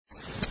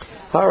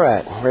All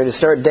right, ready to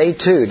start day 2.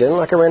 Doesn't look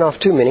like I ran off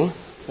too many.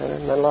 I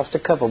lost a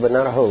couple, but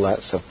not a whole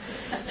lot. So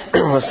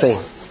let's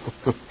see.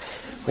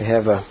 We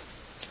have,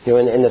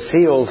 in the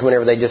SEALs,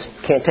 whenever they just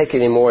can't take it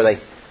anymore,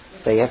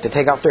 they have to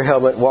take off their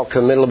helmet, walk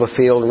to the middle of a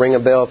field, ring a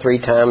bell 3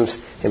 times,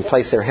 and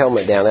place their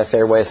helmet down. That's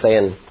their way of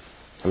saying,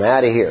 I'm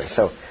out of here.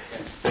 So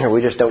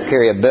we just don't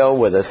carry a bell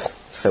with us,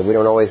 so we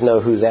don't always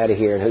know who's out of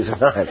here and who's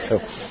not.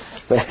 So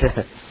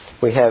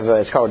we have,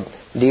 it's called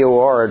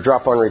DOR, or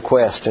drop on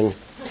request, and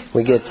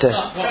we get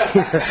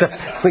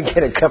we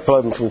get a couple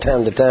of them from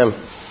time to time.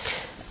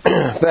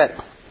 But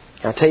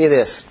I'll tell you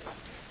this: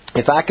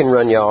 if I can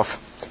run you off,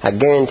 I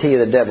guarantee you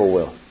the devil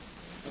will.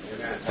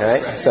 All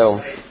right?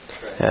 So,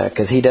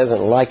 because he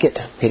doesn't like it.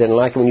 He doesn't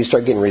like it when you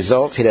start getting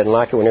results. He doesn't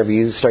like it whenever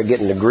you start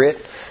getting the grit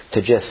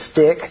to just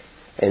stick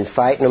and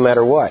fight no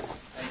matter what.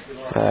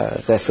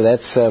 It's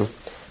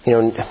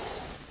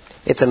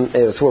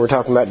what we're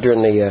talking about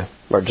during the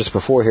or just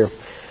before here,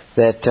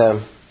 that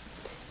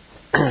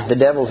the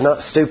devil's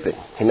not stupid.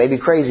 He may be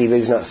crazy, but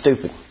he's not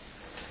stupid.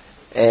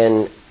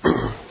 And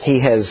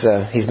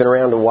he's been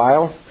around a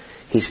while.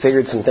 He's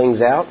figured some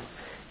things out.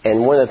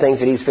 And one of the things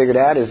that he's figured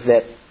out is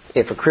that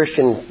if a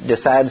Christian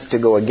decides to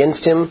go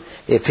against him,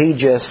 if he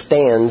just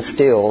stands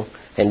still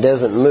and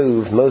doesn't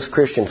move, most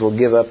Christians will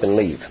give up and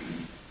leave.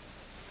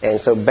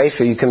 And so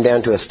basically you come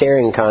down to a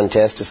staring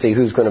contest to see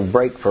who's going to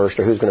break first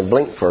or who's going to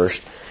blink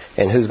first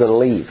and who's going to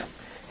leave.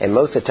 And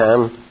most of the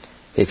time,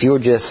 if you'll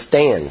just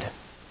stand,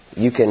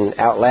 you can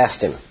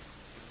outlast him.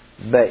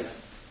 But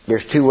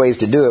there's 2 ways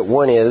to do it.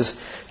 One is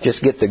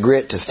just get the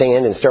grit to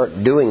stand and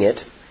start doing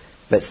it.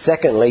 But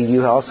secondly,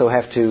 you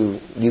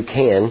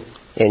can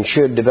and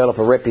should develop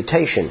a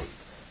reputation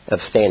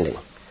of standing.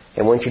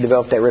 And once you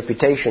develop that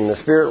reputation in the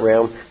spirit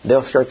realm,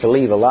 they'll start to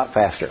leave a lot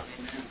faster.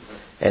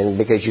 And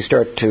because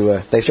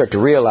they start to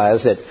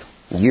realize that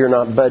you're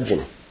not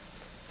budging.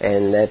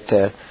 And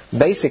that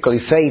basically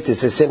faith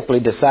is just simply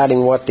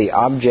deciding what the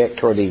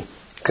object or the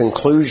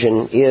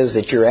conclusion is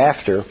that you're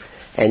after,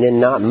 and then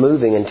not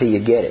moving until you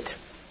get it.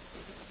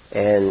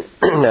 And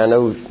I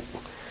know,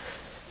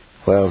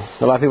 well,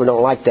 a lot of people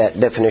don't like that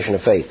definition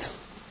of faith.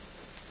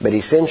 But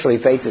essentially,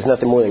 faith is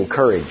nothing more than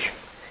courage.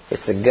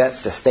 It's the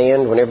guts to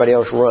stand when everybody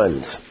else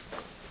runs.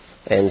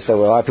 And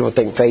so a lot of people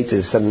think faith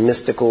is some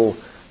mystical,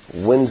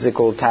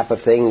 whimsical type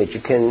of thing that you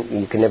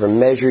can never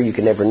measure, you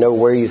can never know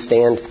where you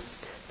stand.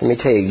 Let me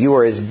tell you, you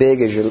are as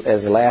big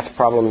as the last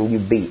problem you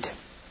beat.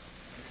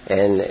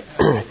 And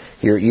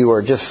you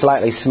are just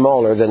slightly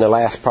smaller than the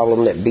last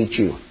problem that beat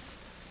you.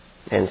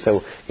 And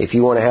so if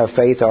you want to have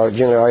faith,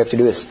 generally all you have to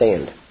do is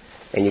stand.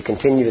 And you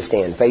continue to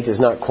stand. Faith is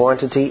not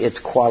quantity, it's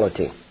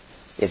quality.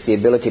 It's the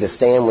ability to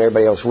stand when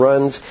everybody else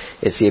runs.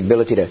 It's the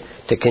ability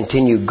to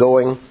continue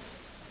going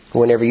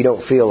whenever you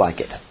don't feel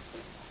like it.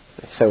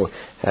 So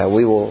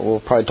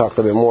we'll probably talk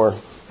a little bit more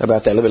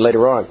about that a little bit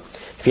later on.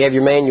 If you have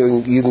your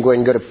manual, you can go ahead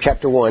and go to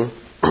chapter 1.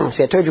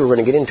 See, I told you we were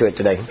going to get into it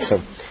today. So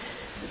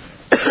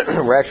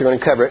we're actually going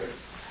to cover it.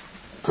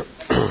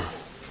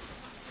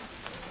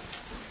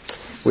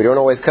 We don't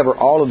always cover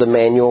all of the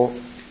manual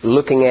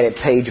looking at it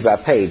page by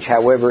page.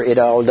 However, it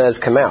all does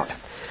come out.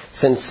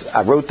 Since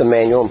I wrote the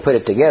manual and put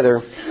it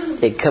together,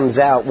 it comes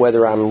out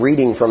whether I'm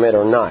reading from it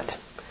or not.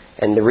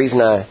 And the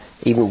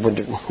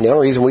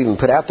only reason we even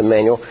put out the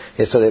manual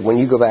is so that when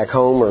you go back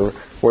home or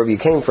wherever you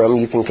came from,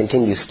 you can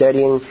continue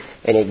studying,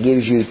 and it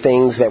gives you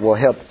things that will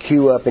help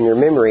cue up in your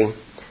memory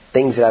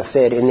things that I've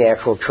said in the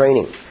actual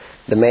training.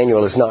 The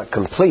manual is not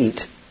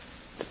complete.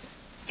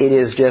 It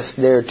is just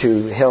there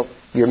to help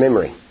your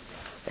memory.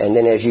 And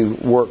then as you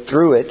work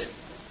through it,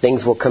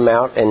 things will come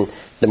out, and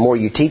the more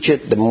you teach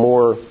it, the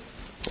more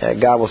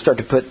God will start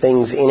to put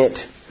things in it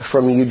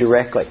from you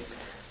directly.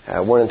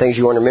 One of the things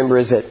you want to remember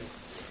is that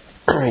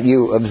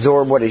you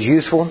absorb what is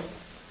useful,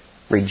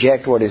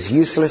 reject what is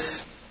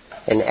useless,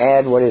 and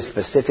add what is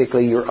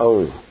specifically your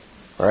own,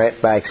 all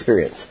right, by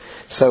experience.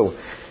 So,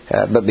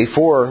 but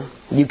before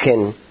you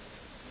can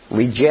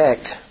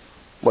reject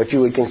what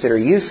you would consider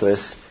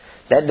useless,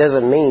 that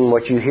doesn't mean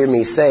what you hear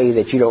me say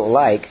that you don't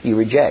like, you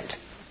reject.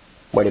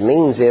 What it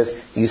means is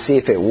you see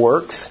if it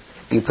works,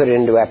 you put it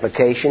into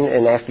application,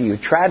 and after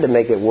you've tried to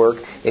make it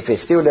work, if it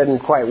still doesn't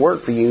quite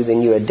work for you,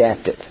 then you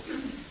adapt it.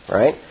 All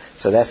right?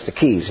 So that's the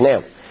keys.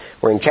 Now,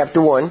 we're in chapter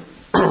 1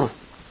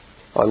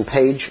 on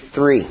page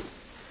 3.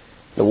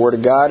 The Word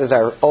of God is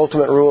our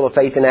ultimate rule of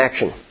faith in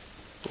action.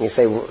 You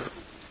say,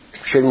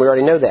 shouldn't we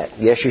already know that?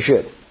 Yes, you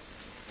should.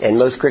 And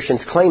most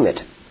Christians claim it.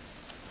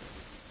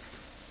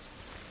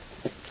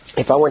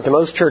 If I went to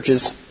most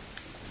churches,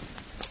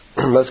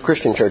 most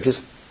Christian churches,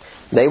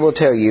 they will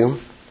tell you,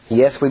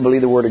 yes, we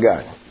believe the Word of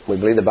God. We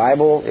believe the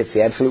Bible, it's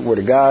the absolute Word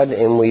of God,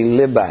 and we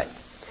live by it.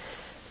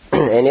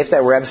 And if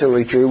that were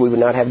absolutely true, we would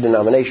not have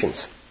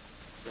denominations.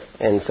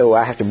 And so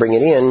I have to bring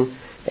it in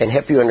and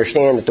help you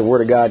understand that the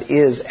Word of God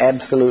is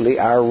absolutely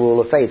our rule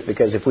of faith.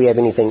 Because if we have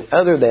anything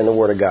other than the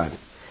Word of God,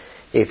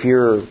 if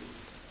your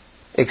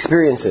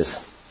experiences,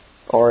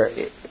 or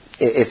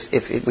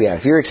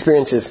if your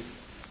experiences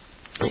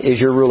is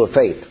your rule of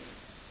faith,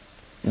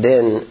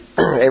 then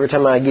every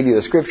time I give you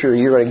a scripture,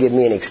 you're going to give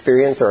me an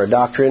experience or a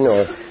doctrine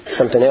or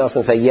something else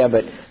and say, yeah,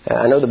 but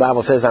I know the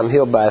Bible says I'm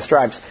healed by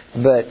stripes,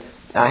 but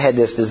I had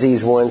this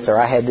disease once, or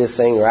I had this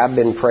thing, or I've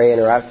been praying,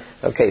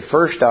 Okay,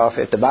 first off,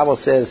 if the Bible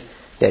says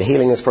that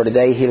healing is for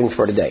today, healing's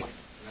for today.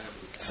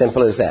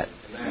 Simple as that.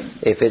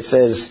 If it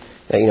says,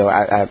 I'm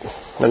not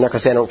going to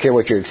say I don't care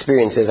what your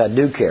experience is. I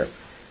do care.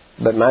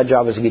 But my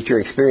job is to get your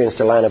experience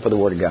to line up with the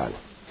Word of God.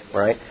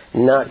 Right?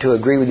 Not to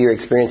agree with your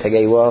experience.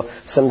 Okay, well,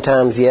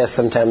 sometimes yes,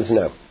 sometimes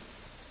no.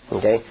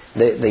 Okay?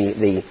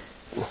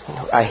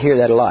 I hear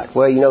that a lot.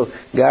 Well,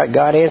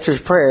 God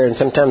answers prayer, and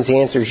sometimes He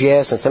answers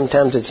yes, and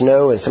sometimes it's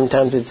no, and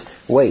sometimes it's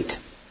wait.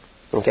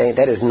 Okay?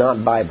 That is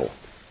not Bible.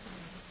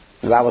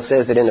 The Bible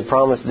says that in the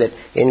promise that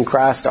in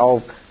Christ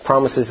all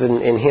promises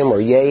in Him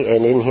are yea,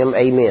 and in Him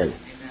amen.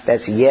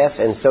 That's yes,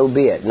 and so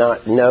be it.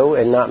 Not no,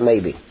 and not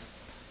maybe.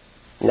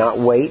 Not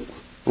wait,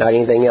 not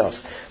anything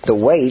else. The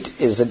wait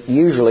is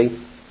usually,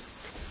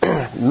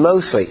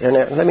 mostly, and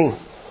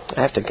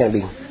I have to kind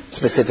of be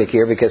specific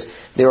here because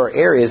there are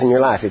areas in your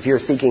life. If you're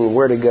seeking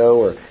where to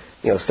go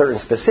or certain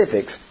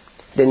specifics,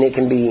 then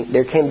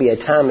there can be a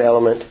time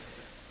element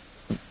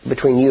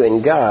between you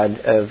and God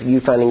of you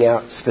finding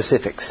out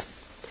specifics.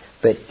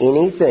 But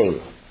anything,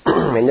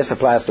 and this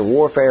applies to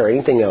warfare or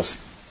anything else,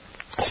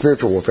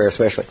 spiritual warfare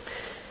especially,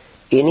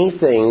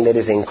 anything that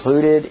is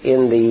included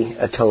in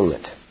the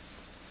atonement,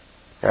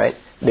 right,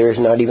 there's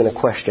not even a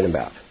question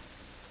about.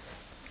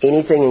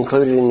 Anything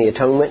included in the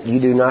atonement, you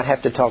do not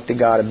have to talk to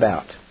God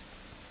about.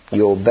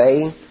 You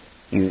obey,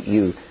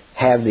 you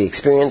have the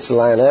experience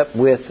line up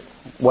with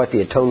what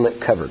the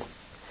atonement covered.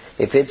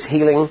 If it's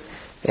healing,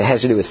 it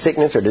has to do with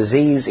sickness or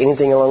disease,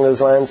 anything along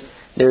those lines,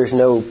 there's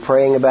no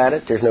praying about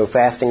it, there's no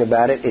fasting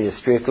about it, it is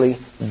strictly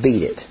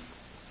beat it.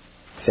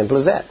 Simple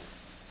as that.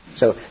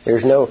 So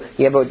there's no,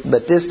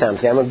 but this time,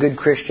 say, I'm a good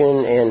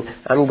Christian and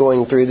I'm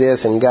going through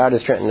this and God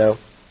is trying, no.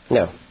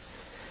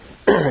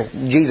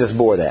 Jesus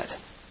bore that.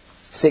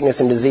 Sickness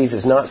and disease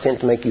is not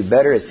sent to make you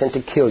better, it's sent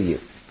to kill you.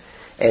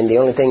 And the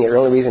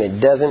only reason it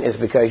doesn't is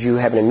because you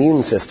have an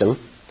immune system,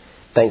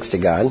 thanks to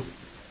God,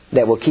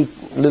 that will keep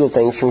little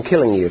things from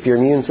killing you. If your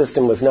immune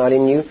system was not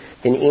in you,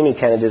 then any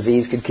kind of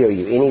disease could kill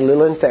you. Any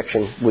little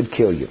infection would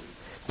kill you.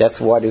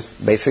 That's what is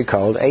basically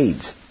called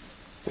AIDS.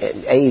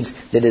 AIDS,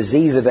 the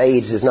disease of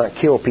AIDS does not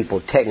kill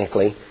people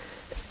technically,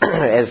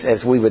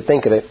 as we would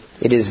think of it.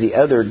 It is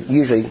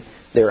usually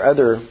there are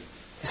other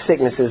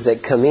sicknesses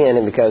that come in,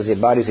 and because the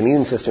body's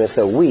immune system is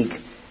so weak,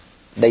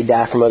 they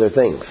die from other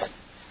things.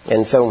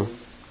 And so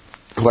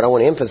what I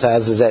want to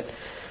emphasize is that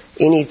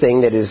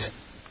anything that is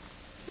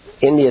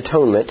in the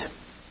atonement,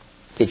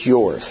 it's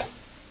yours.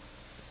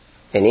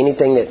 And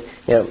anything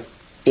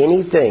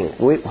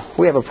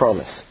we have a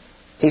promise.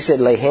 He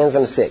said, lay hands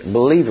on the sick.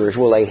 Believers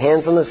will lay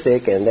hands on the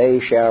sick and they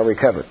shall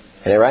recover.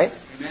 Isn't that right?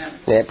 Amen.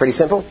 Isn't that pretty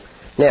simple?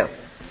 Now,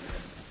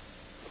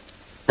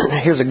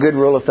 here's a good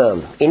rule of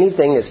thumb.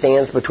 Anything that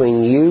stands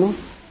between you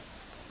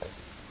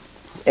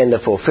and the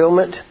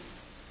fulfillment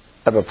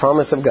of a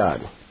promise of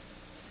God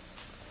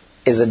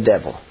is a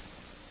devil.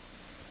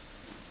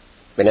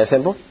 Isn't that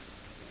simple?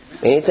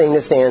 Anything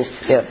that stands,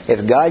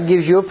 if God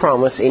gives you a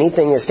promise,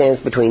 anything that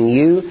stands between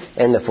you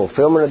and the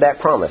fulfillment of that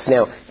promise.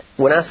 Now,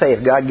 when I say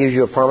if God gives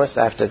you a promise,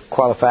 I have to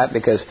qualify it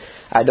because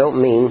I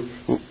don't mean,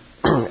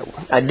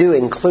 I do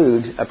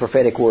include a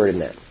prophetic word in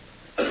that.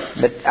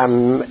 But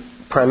I'm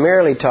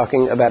primarily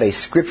talking about a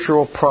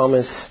scriptural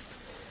promise,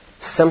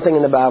 something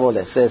in the Bible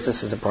that says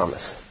this is a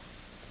promise.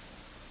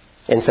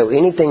 And so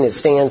anything that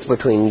stands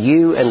between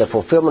you and the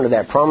fulfillment of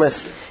that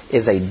promise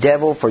is a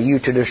devil for you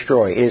to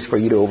destroy. It is for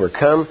you to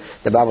overcome.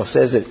 The Bible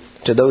says it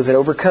to those that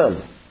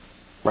overcome,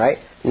 right?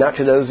 Not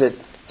to those that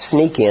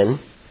sneak in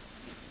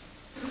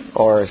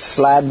or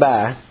slide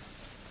by.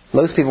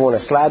 Most people want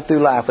to slide through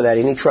life without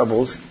any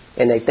troubles,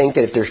 and they think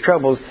that if there's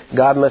troubles,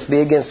 God must be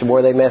against them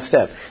or they messed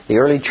up. The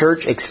early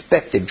church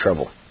expected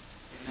trouble.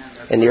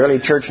 And the early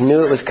church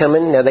knew it was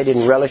coming. Now, they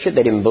didn't relish it.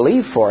 They didn't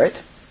believe for it.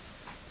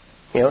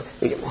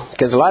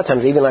 Because a lot of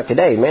times, even like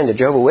today, the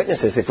Jehovah's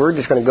Witnesses, if we're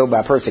just going to go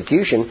by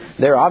persecution,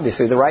 they're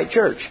obviously the right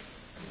church.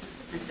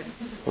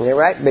 Isn't that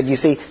right? But you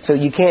see, so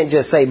you can't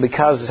just say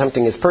because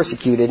something is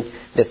persecuted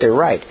that they're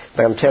right.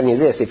 But I'm telling you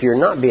this, if you're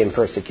not being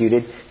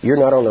persecuted, you're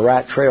not on the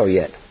right trail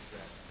yet.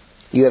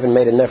 You haven't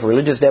made enough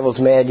religious devils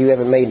mad. You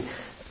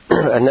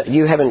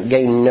haven't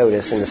gained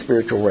notice in the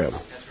spiritual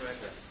realm.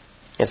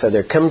 And so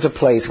there comes a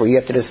place where you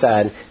have to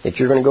decide that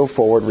you're going to go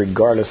forward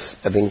regardless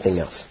of anything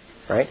else.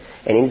 Right?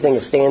 And anything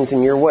that stands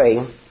in your way,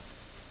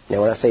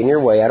 now when I say in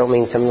your way, I don't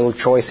mean some little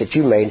choice that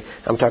you made.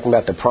 I'm talking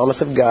about the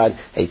promise of God,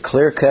 a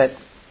clear-cut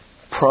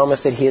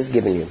promise that He has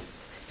given you.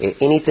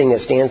 Anything that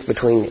stands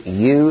between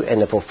you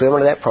and the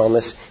fulfillment of that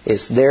promise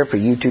is there for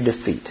you to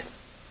defeat.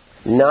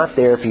 Not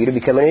there for you to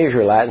become an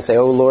Israelite and say,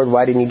 oh Lord,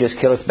 why didn't you just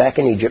kill us back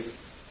in Egypt?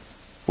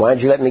 Why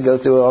did you let me go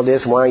through all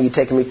this? Why are you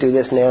taking me through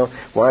this now?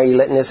 Why are you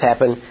letting this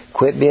happen?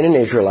 Quit being an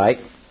Israelite.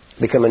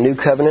 Become a new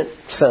covenant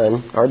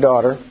son or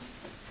daughter.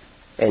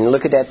 And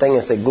look at that thing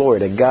and say, glory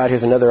to God,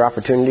 here's another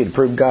opportunity to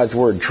prove God's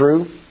word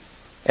true,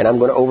 and I'm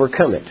going to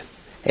overcome it.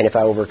 And if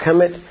I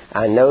overcome it,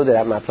 I know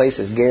that my place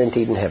is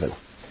guaranteed in heaven.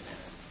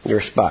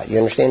 Your spot. You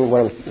understand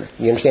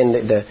you understand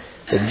the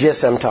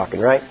gist I'm talking,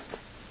 right?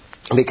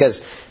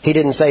 Because he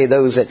didn't say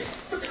those that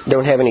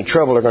don't have any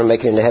trouble are going to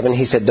make it into heaven.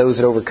 He said those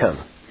that overcome.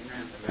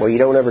 Well, you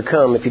don't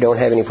overcome if you don't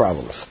have any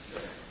problems.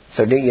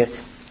 So do you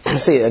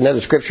see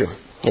another scripture?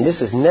 And this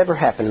has never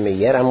happened to me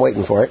yet. I'm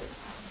waiting for it.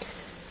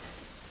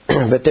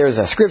 But there's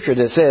a scripture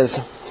that says,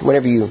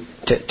 whenever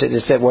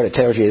that said what it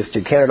tells you is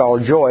to count it all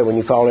joy when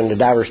you fall into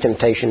diverse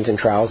temptations and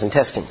trials and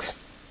testings.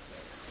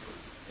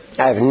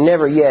 I have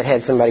never yet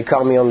had somebody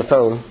call me on the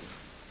phone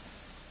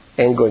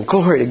and going,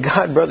 glory to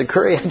God, Brother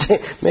Curry,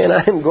 man,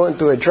 I am going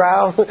through a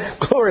trial.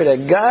 Glory to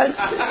God.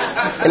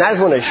 And I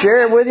just want to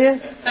share it with you.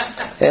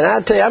 And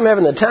I tell you, I'm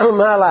having the time of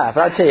my life.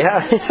 I tell you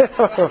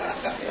how.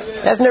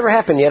 That's never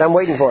happened yet. I'm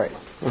waiting for it.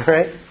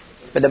 Right?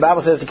 But the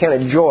Bible says to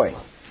count it joy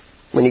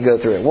when you go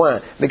through it.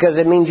 Why? Because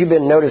it means you've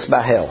been noticed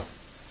by hell.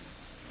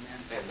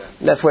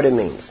 That's what it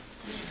means.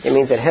 It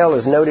means that hell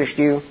has noticed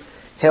you.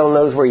 Hell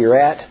knows where you're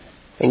at.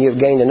 And you've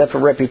gained enough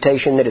of a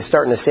reputation that it's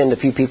starting to send a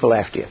few people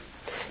after you.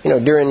 You know,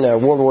 during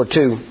World War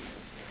II,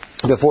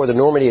 before the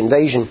Normandy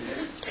invasion,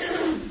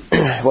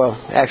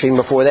 well, actually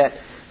before that,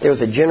 there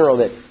was a general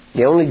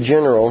the only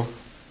general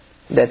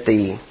that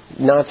the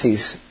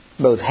Nazis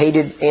both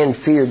hated and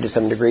feared to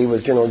some degree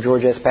was General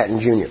George S. Patton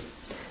Jr.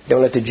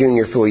 Don't let the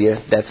junior fool you.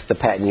 That's the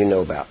Patton you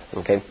know about.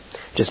 Okay,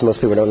 just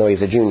most people don't know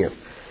he's a junior.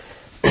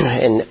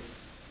 And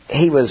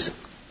he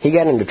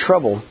got into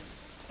trouble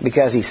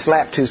because he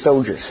slapped two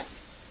soldiers.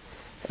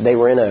 They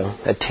were in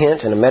a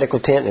tent, in a medical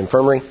tent, an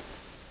infirmary,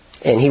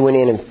 and he went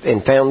in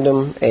and found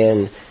them,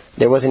 and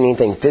there wasn't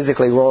anything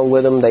physically wrong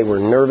with them. They were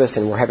nervous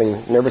and were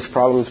having nervous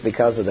problems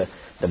because of the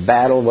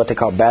battle, what they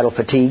call battle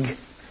fatigue.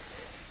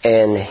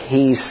 And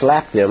he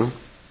slapped them.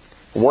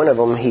 One of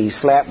them he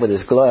slapped with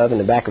his glove in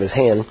the back of his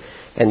hand,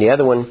 and the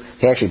other one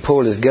he actually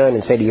pulled his gun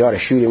and said he ought to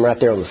shoot him right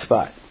there on the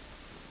spot.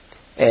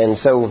 And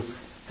so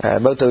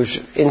both those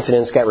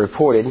incidents got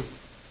reported,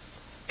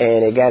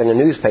 and it got in the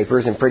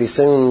newspapers, and pretty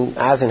soon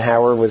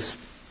Eisenhower was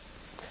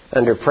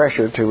under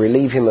pressure to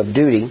relieve him of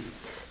duty,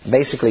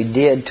 basically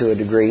did to a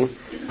degree,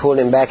 pulled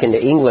him back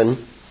into England,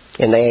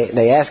 and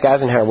they asked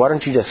Eisenhower, why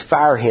don't you just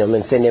fire him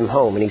and send him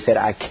home? And he said,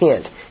 I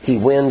can't. He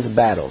wins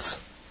battles.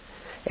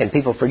 And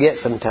people forget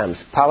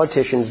sometimes,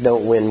 politicians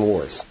don't win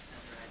wars.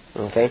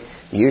 Okay?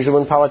 Usually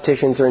when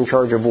politicians are in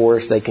charge of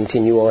wars, they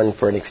continue on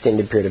for an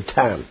extended period of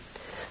time.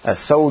 A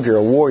soldier,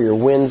 a warrior,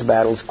 wins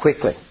battles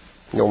quickly.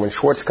 Norman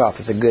Schwarzkopf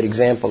is a good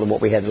example of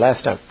what we had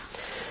last time.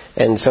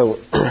 And so,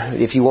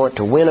 if you want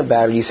to win a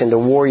battle, you send a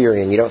warrior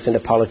in. You don't send a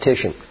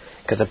politician.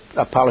 Because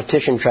a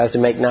politician tries to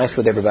make nice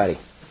with everybody.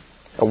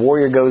 A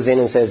warrior goes in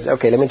and says,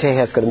 okay, let me tell you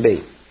how it's going to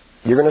be.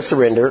 You're going to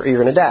surrender or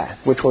you're going to die.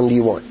 Which one do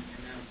you want?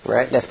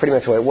 Right? That's pretty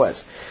much what it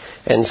was.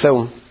 And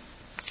so,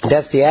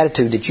 that's the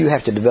attitude that you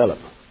have to develop.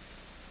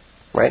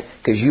 Right?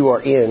 Because you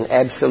are in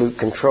absolute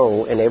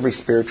control in every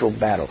spiritual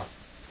battle.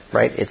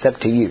 Right? It's up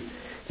to you.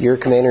 Your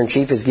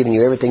commander-in-chief has given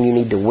you everything you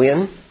need to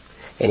win.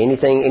 And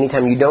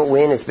anytime you don't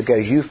win, it's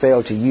because you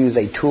fail to use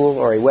a tool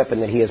or a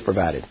weapon that he has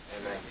provided.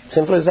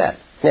 Simple as that.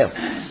 Now,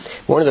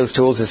 one of those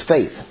tools is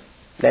faith.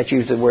 That's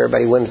usually where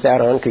everybody wimps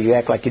out on because you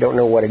act like you don't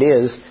know what it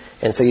is,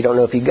 and so you don't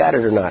know if you got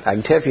it or not. I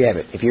can tell if you have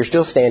it. If you're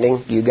still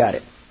standing, you got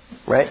it.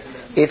 Right?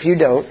 If you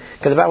don't,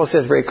 because the Bible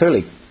says very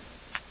clearly,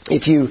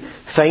 if you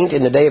faint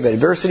in the day of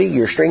adversity,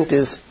 your strength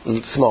is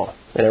small.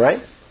 Isn't that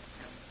right?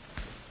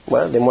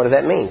 Well, then what does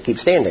that mean? Keep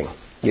standing.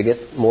 You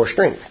get more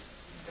strength.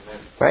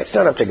 Right? It's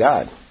not up to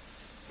God.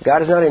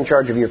 God is not in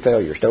charge of your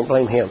failures. Don't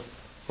blame Him.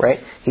 Right?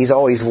 He's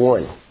always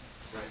won.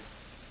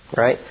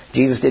 Right?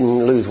 Jesus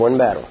didn't lose one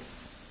battle.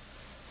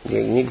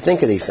 You need to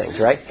think of these things,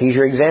 right? He's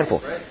your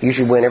example. You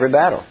should win every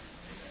battle.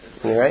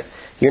 Right?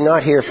 You're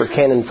not here for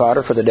cannon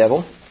fodder for the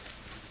devil.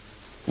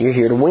 You're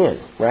here to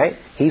win, right?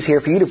 He's here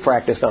for you to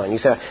practice on. You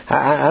say,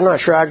 I'm not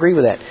sure I agree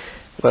with that.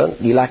 Well,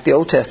 you like the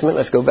Old Testament.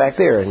 Let's go back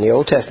there. In the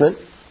Old Testament,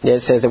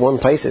 it says at one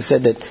place, it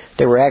said that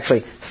there were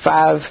actually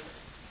 5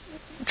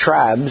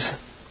 tribes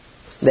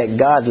that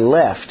God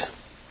left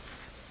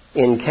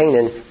in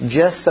Canaan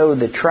just so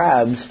the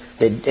tribes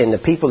and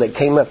the people that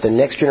came up, the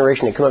next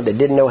generation that came up that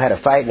didn't know how to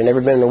fight and had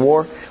never been in a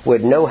war,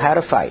 would know how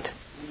to fight.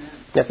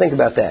 Now think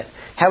about that.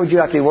 How would you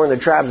like to be one of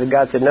the tribes that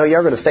God said, no,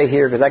 you're going to stay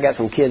here because I got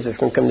some kids that's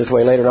going to come this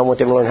way later and I want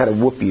them to learn how to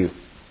whoop you.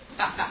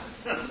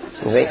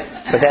 You see?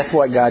 But that's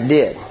what God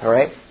did. All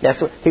right?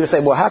 That's what people say,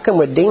 well, how come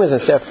with demons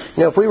and stuff,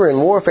 if we were in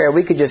warfare,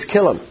 we could just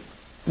kill them.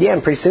 Yeah,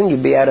 and pretty soon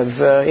you'd be out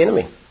of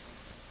enemy.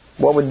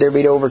 What would there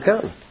be to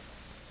overcome?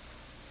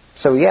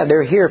 So, yeah,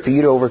 they're here for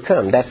you to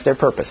overcome. That's their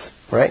purpose,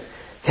 right?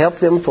 Help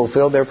them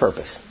fulfill their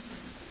purpose.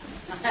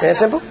 Isn't that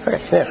simple?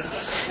 Right. Yeah.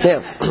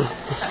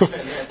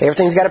 Now,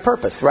 everything's got a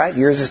purpose, right?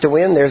 Yours is to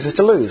win, theirs is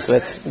to lose.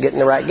 Let's get in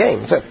the right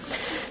game. So,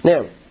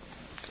 now,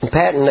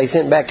 Patton, they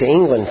sent back to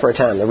England for a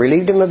time. They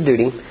relieved him of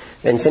duty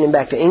and sent him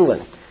back to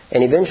England.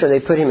 And eventually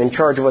they put him in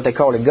charge of what they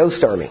called a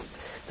ghost army.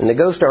 And the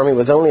ghost army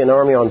was only an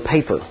army on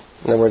paper.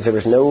 In other words, there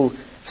was no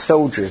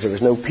soldiers, there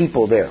was no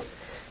people there.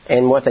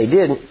 And what they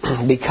did,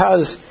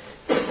 because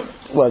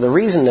Well, the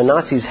reason the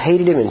Nazis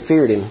hated him and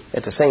feared him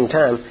at the same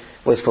time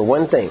was for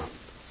one thing.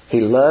 He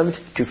loved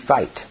to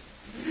fight.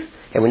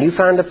 And when you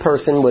find a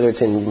person, whether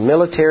it's in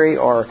military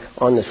or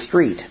on the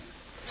street,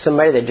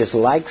 somebody that just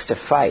likes to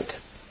fight,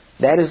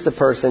 that is the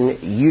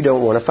person you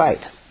don't want to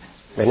fight.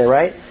 Isn't that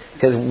right?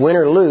 Because win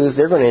or lose,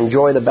 they're going to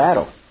enjoy the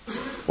battle.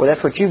 Well,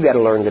 that's what you've got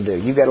to learn to do.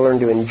 You've got to learn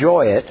to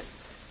enjoy it.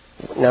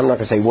 Now, I'm not going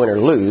to say win or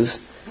lose,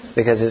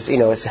 because it's,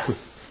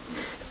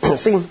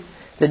 see,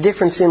 the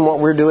difference in what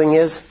we're doing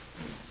is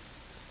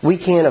we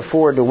can't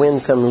afford to win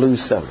some,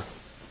 lose some.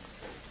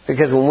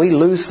 Because when we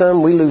lose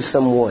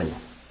someone.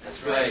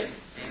 That's right.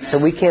 Amen.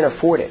 So we can't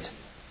afford it.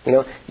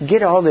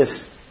 Get all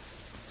this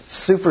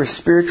super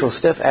spiritual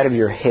stuff out of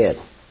your head.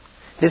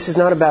 This is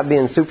not about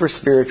being super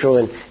spiritual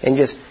and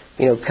just,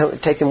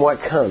 taking what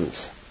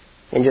comes.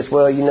 And just,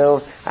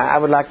 I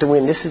would like to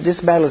win.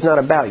 This battle is not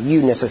about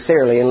you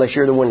necessarily unless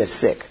you're the one that's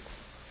sick.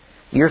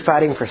 You're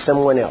fighting for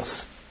someone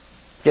else.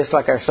 Just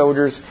like our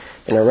soldiers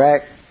in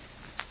Iraq,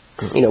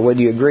 whether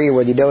you agree or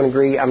whether you don't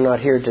agree, I'm not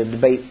here to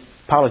debate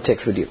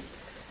politics with you.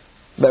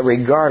 But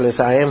regardless,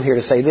 I am here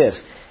to say this.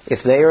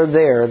 If they are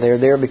there, they're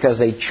there because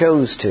they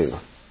chose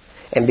to.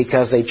 And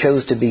because they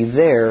chose to be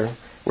there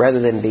rather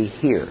than be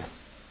here.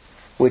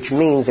 Which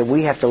means that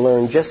we have to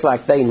learn, just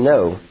like they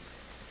know,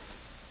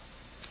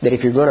 that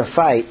if you're going to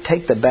fight,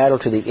 take the battle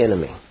to the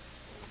enemy.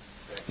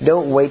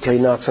 Don't wait till he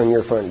knocks on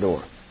your front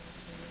door.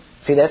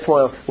 See, that's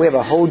why we have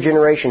a whole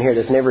generation here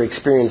that's never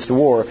experienced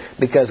war,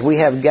 because we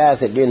have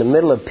guys that in the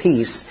middle of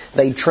peace,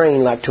 they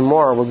train like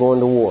tomorrow we're going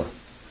to war.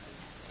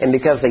 And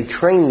because they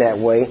train that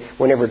way,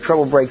 whenever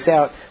trouble breaks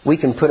out, we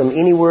can put them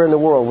anywhere in the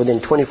world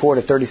within 24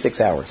 to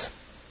 36 hours.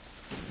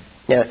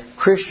 Now,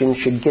 Christians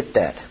should get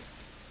that.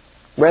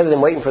 Rather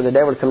than waiting for the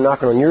devil to come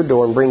knocking on your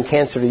door and bring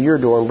cancer to your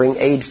door and bring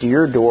AIDS to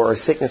your door or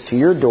sickness to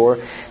your door,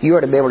 you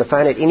ought to be able to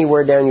find it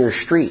anywhere down your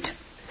street.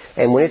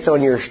 And when it's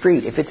on your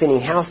street, if it's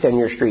any house down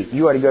your street,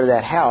 you ought to go to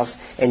that house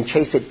and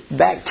chase it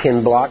back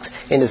 10 blocks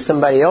into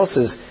somebody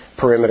else's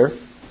perimeter.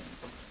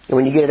 And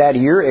when you get it out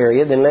of your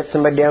area, then let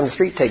somebody down the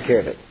street take care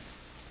of it.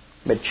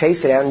 But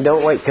chase it out and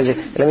don't wait. Because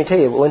let me tell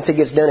you, once it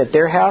gets done at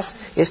their house,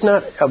 it's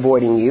not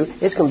avoiding you.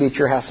 It's going to be at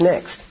your house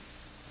next.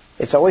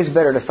 It's always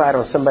better to fight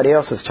on somebody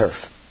else's turf.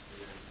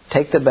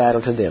 Take the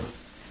battle to them.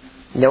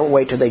 Don't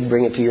wait till they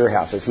bring it to your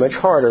house. It's much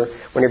harder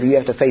whenever you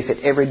have to face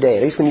it every day.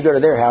 At least when you go to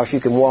their house, you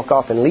can walk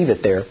off and leave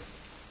it there,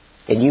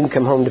 and you can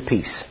come home to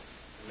peace.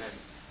 Amen.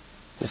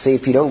 You see,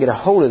 if you don't get a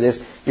hold of this,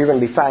 you're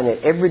going to be fighting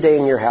it every day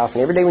in your house,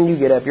 and every day when you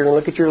get up, you're going to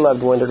look at your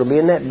loved one. They're going to be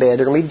in that bed.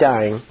 They're going to be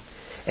dying,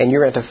 and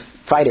you're going to have to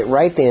fight it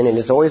right then, and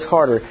it's always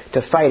harder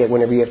to fight it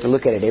whenever you have to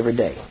look at it every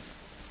day.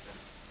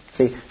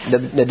 See,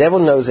 the devil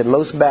knows that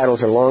most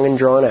battles are long and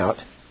drawn out.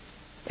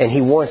 And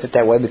he wants it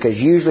that way,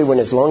 because usually when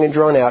it's long and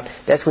drawn out,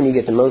 that's when you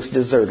get the most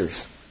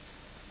deserters.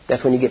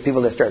 That's when you get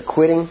people that start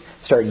quitting,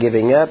 start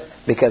giving up,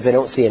 because they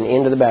don't see an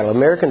end to the battle.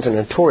 Americans are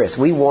notorious.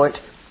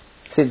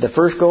 See, the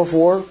first Gulf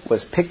War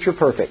was picture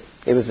perfect.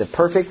 It was the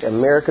perfect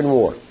American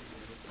war.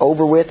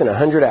 Over with in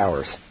 100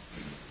 hours.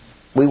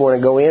 We want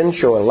to go in,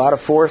 show a lot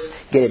of force,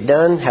 get it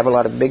done, have a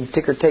lot of big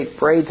ticker tape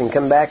parades, and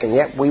come back, and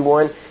yep, we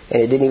won,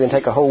 and it didn't even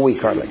take a whole week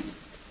hardly.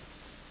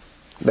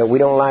 But we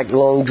don't like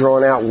long,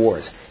 drawn-out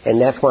wars.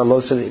 And that's why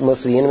most of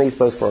the enemies,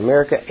 both for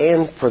America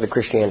and for the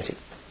Christianity,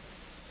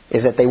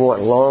 is that they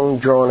want long,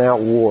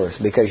 drawn-out wars.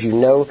 Because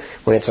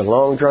when it's a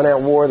long,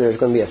 drawn-out war, there's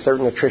going to be a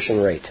certain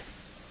attrition rate.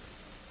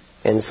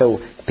 And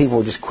so people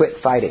will just quit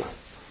fighting.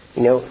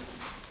 You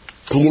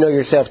know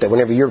yourself that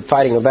whenever you're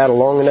fighting a battle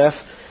long enough,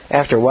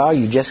 after a while,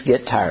 you just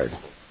get tired.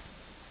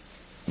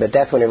 But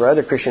that's whenever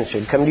other Christians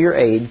should come to your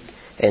aid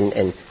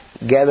and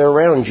gather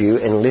around you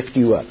and lift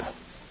you up.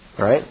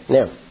 All right?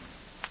 Now,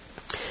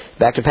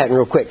 back to Patton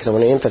real quick, because I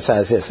want to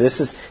emphasize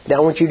this. Now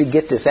I want you to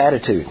get this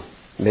attitude.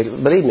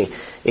 Believe me,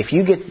 if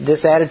you get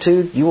this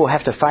attitude, you will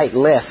have to fight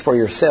less for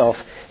yourself,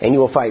 and you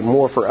will fight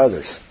more for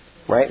others,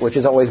 right? Which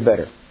is always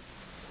better.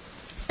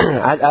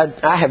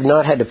 I have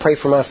not had to pray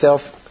for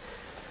myself,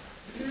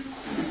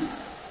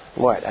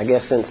 I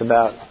guess since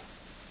about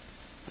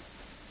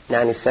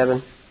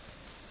 97?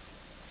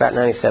 About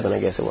 97, I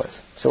guess it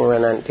was. Somewhere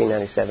around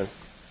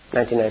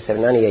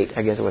 1997, 98,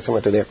 I guess it was,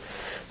 somewhere through there.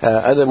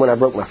 Other than when I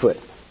broke my foot.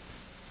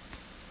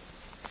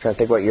 Trying to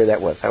think what year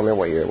that was. I don't remember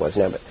what year it was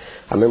now, but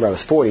I remember I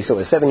was 40, so it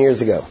was 7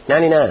 years ago.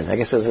 99, I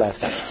guess it was the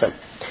last time. So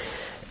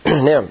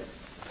now,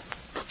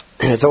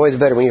 it's always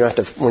better when you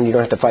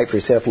don't have to fight for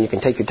yourself and you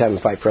can take your time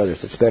and fight for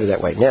others. It's better that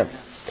way. Now,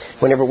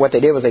 what they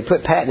did was they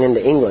put Patton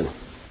into England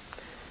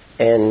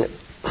and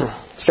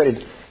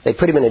they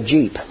put him in a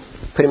jeep,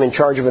 put him in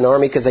charge of an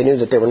army because they knew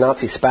that there were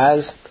Nazi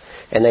spies,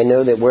 and they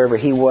know that wherever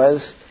he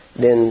was,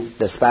 then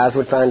the spies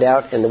would find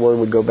out and the word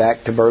would go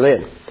back to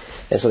Berlin.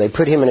 And so they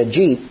put him in a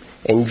jeep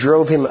and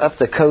drove him up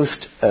the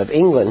coast of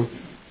England,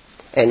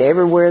 and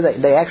everywhere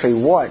they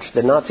actually watched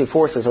the Nazi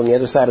forces on the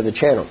other side of the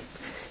channel.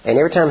 And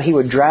every time he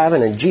would drive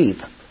in a jeep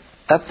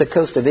up the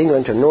coast of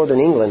England to northern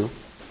England,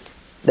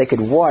 they could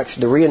watch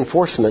the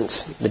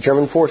reinforcements, the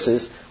German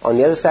forces, on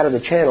the other side of the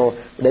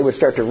channel. They would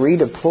start to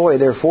redeploy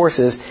their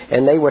forces,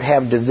 and they would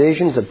have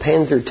divisions of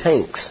Panzer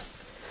tanks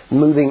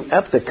moving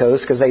up the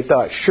coast because they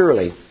thought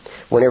surely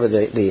whenever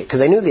because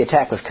they knew the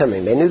attack was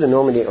coming. They knew the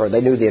Normandy, or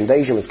they knew the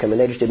invasion was coming.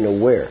 They just didn't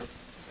know where.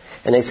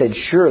 And they said,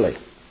 surely,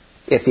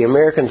 if the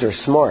Americans are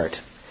smart,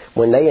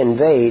 when they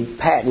invade,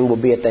 Patton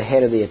will be at the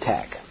head of the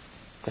attack.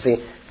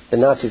 See, the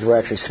Nazis were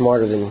actually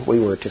smarter than we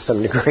were to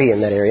some degree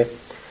in that area.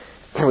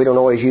 We don't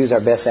always use our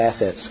best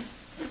assets.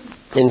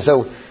 And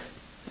so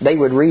they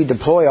would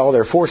redeploy all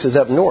their forces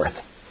up north.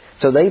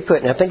 So they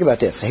now think about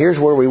this. Here's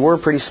where we were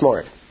pretty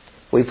smart.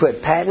 We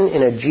put Patton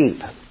in a Jeep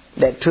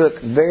that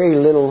took very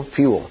little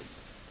fuel.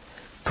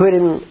 Put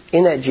him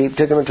in that Jeep,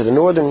 took him to the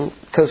northern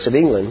coast of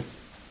England,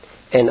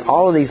 and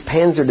all of these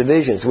Panzer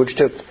divisions, which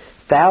took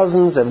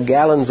thousands of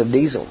gallons of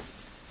diesel.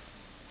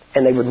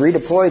 And they would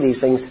redeploy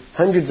these things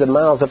hundreds of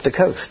miles up the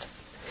coast.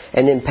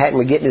 And then Patton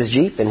would get in his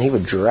Jeep and he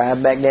would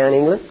drive back down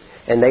England,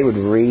 and they would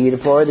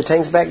redeploy the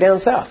tanks back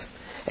down south.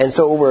 And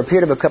so over a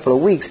period of a couple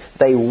of weeks,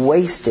 they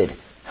wasted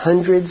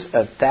hundreds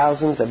of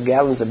thousands of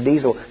gallons of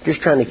diesel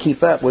just trying to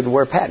keep up with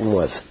where Patton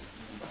was.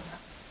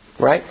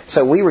 Right?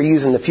 So we were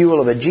using the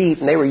fuel of a Jeep,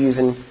 and they were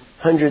using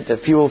the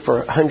fuel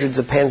for hundreds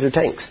of Panzer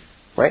tanks.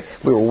 Right?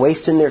 We were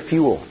wasting their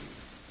fuel.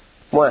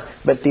 Why?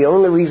 But the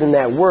only reason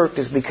that worked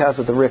is because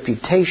of the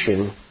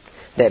reputation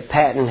that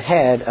Patton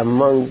had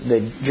among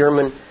the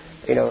German,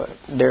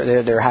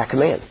 their high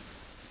command.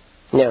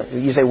 Now,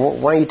 you say, well,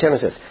 why are you telling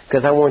us this?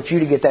 Because I want you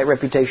to get that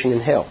reputation in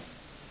hell.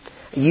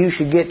 You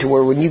should get to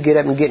where when you get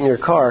up and get in your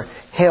car,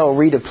 hell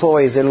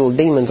redeploys their little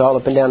demons all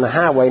up and down the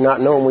highway,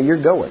 not knowing where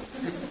you're going.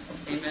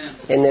 Amen.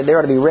 And there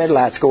ought to be red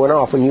lights going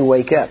off when you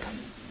wake up.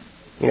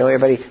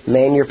 Everybody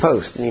man your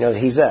post.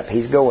 He's up,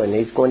 he's going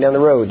down the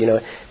road.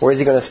 Where is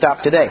he going to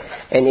stop today?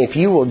 And if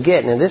you will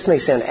get, now this may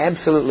sound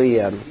absolutely,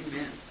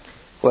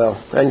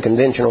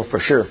 unconventional for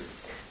sure,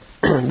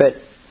 but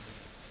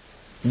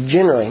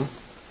generally,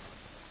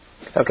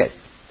 okay,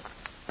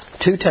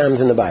 2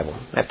 times in the Bible,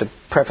 I have to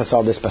preface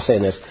all this by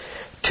saying this,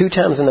 2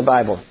 times in the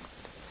Bible,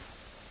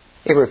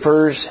 it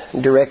refers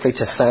directly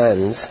to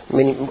signs,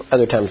 many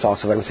other times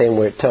also, but I'm saying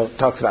where it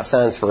talks about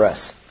signs for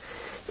us.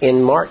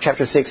 In Mark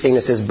chapter 16,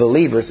 it says,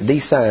 believers,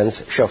 these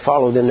signs shall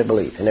follow them that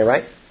believe. Isn't that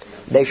right?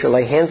 They shall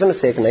lay hands on the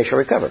sick and they shall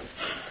recover.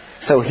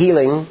 So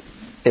healing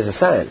is a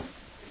sign.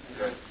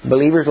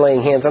 Believers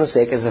laying hands on the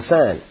sick is a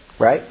sign,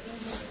 right?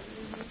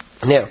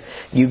 Now,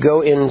 you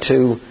go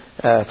into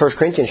 1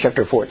 Corinthians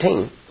chapter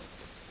 14,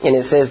 and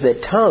it says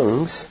that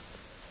tongues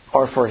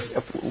are for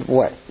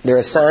what? They're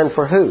a sign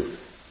for who?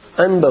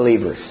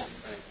 Unbelievers,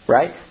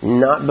 right?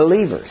 Not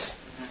believers.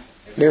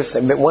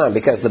 But why?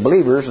 Because the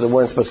believers are the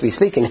ones supposed to be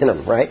speaking in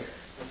them, right?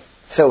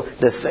 So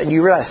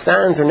you realize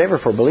signs are never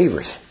for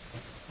believers.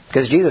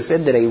 Because Jesus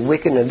said that a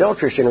wicked and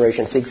adulterous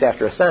generation seeks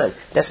after a sign.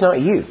 That's not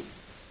you,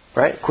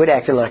 right? Quit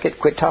acting like it.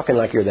 Quit talking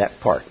like you're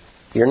that part.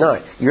 You're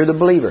not. You're the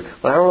believer.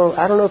 Well,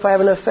 I don't know if I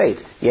have enough faith.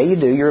 Yeah, you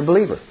do. You're a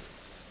believer.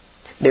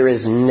 There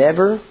is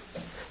never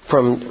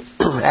from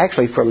Acts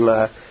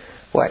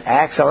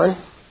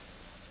on?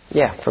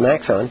 Yeah, from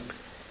Acts on.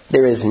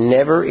 There is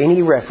never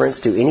any reference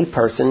to any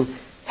person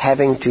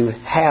having to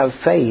have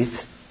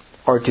faith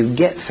or to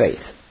get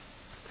faith.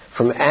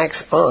 From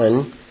Acts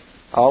on,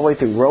 all the way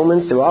through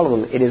Romans, through all of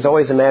them, it is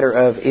always a matter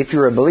of, if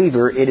you're a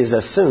believer, it is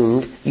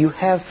assumed you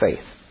have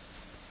faith.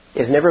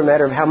 It's never a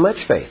matter of how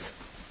much faith.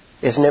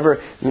 It's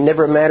never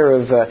a matter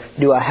of,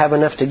 do I have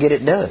enough to get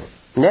it done?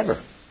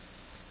 Never.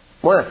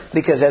 Why?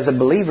 Because as a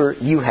believer,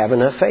 you have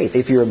enough faith.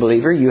 If you're a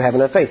believer, you have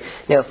enough faith.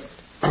 Now,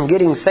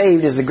 getting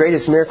saved is the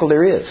greatest miracle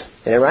there is. Isn't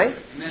that right?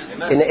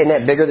 Amen. Isn't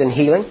that bigger than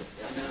healing?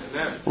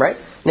 Amen. Right?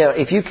 Now,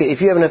 if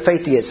you have enough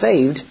faith to get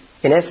saved,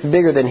 and that's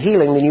bigger than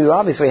healing, then you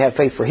obviously have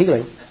faith for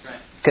healing.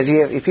 Because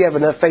if you have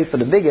enough faith for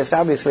the biggest,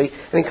 obviously,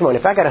 come on,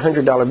 if I got a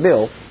 $100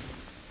 bill,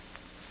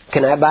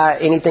 can I buy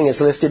anything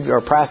that's listed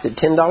or priced at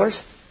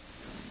 $10?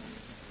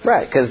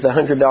 Right, because the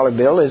 $100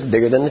 bill is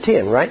bigger than the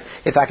 10, right?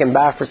 If I can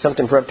buy for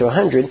something for up to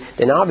 100,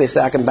 then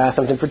obviously I can buy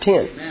something for 10.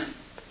 Amen.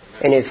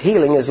 And if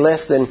healing is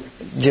less than,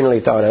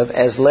 generally thought of,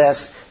 as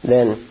less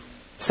than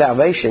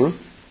salvation,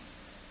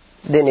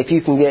 then if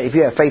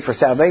you have faith for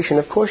salvation,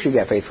 of course you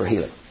got faith for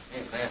healing.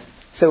 Amen.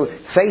 So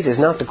faith is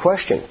not the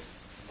question.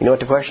 You know what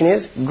the question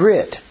is?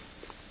 Grit.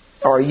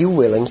 Are you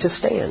willing to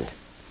stand?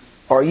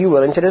 Are you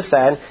willing to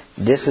decide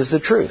this is the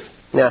truth?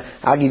 Now,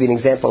 I'll give you an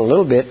example in a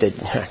little bit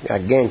that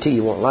I guarantee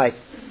you won't like,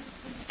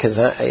 because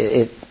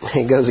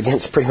it goes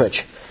against pretty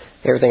much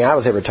everything I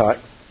was ever taught.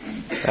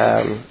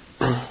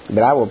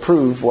 But I will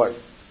prove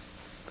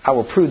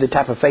the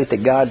type of faith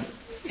that God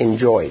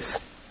enjoys.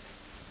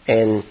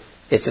 And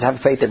it's the type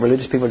of faith that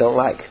religious people don't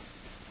like.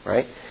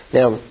 Right?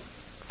 Now,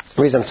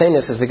 the reason I'm saying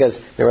this is because,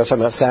 remember I was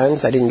talking about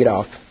signs? I didn't get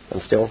off.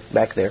 I'm still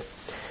back there.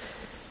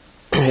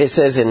 It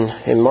says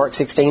in Mark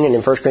 16 and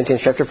in 1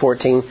 Corinthians chapter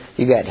 14,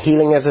 you got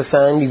healing as a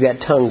sign, you got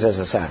tongues as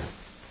a sign.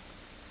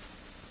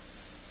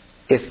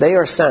 If they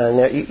are signs,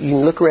 now you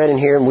can look around in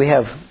here and we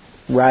have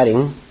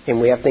writing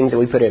and we have things that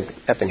we put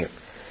up in here.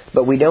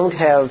 But we don't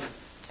have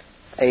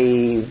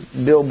a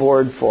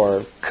billboard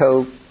for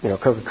Coke,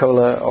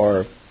 Coca-Cola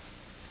or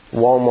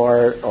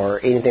Walmart or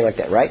anything like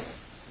that, right?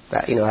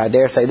 I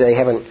dare say that they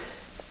haven't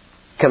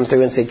come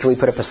through and say, can we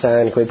put up a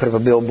sign, can we put up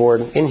a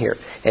billboard in here?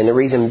 And the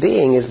reason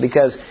being is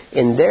because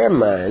in their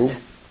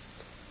mind,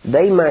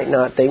 they might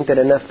not think that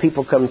enough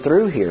people come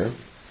through here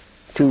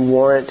to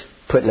warrant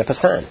putting up a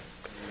sign.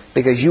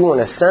 Because you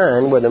want a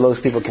sign where the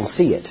most people can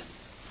see it.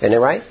 Isn't that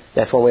right?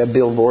 That's why we have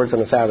billboards on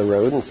the side of the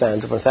road and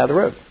signs up on the side of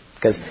the road.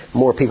 Because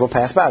more people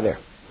pass by there.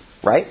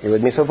 Right? You're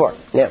with me so far?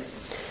 Now,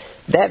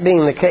 that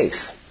being the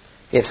case,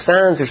 if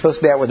signs are supposed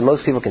to be out where the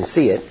most people can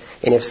see it,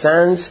 and if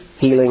signs,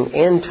 healing,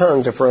 and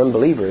tongues are for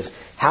unbelievers,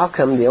 how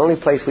come the only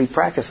place we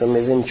practice them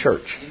is in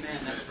church?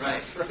 Amen. That's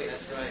right.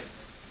 That's right.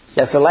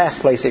 That's the last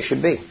place it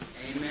should be.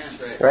 Amen.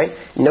 That's Right?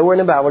 Nowhere in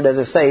the Bible does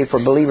it say for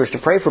believers to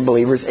pray for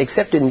believers,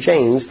 except in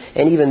James,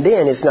 and even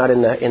then it's not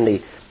in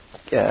the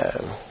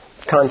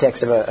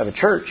context of a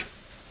church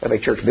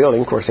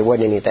building. Of course, there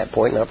wasn't any at that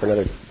point, not for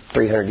another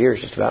 300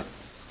 years just about.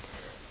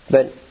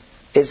 But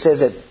it says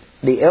that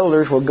the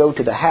elders will go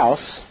to the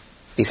house,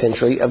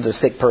 essentially, of the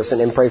sick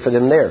person and pray for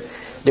them there.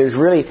 Do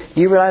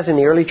you realize in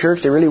the early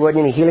church there really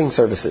wasn't any healing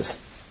services?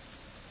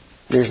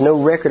 There's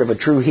no record of a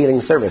true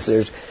healing service.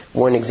 There's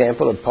one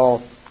example of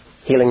Paul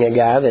healing a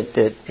guy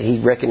that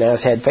he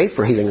recognized had faith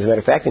for healing, as a matter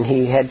of fact, and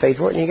he had faith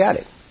for it and he got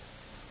it.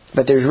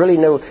 But there's really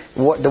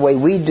the way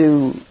we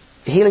do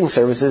healing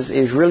services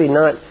is really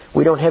not,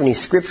 we don't have any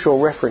scriptural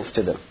reference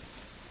to them.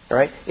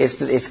 Right?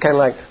 It's kind of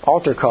like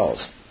altar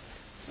calls.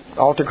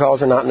 Altar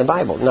calls are not in the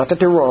Bible. Not that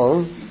they're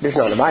wrong. They're just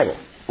not in the Bible.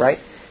 Right?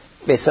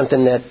 It's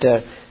something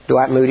that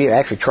Dwight Moody, or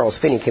actually Charles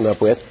Finney came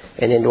up with,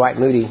 and then Dwight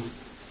Moody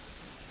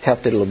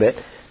helped it a little bit.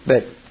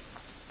 But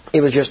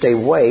it was just a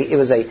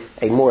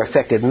more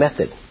effective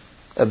method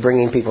of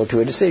bringing people to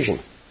a decision.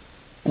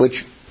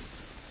 Which,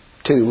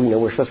 too,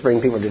 we're supposed to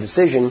bring people to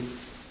decision,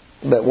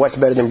 but what's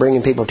better than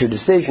bringing people to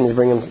decision is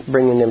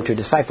bringing them to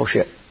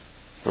discipleship.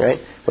 Right?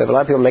 We have a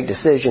lot of people make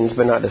decisions,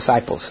 but not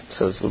disciples.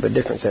 So it's a little bit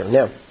different there.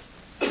 Now,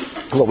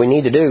 what we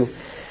need to do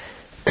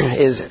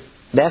is,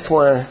 that's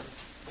why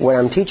what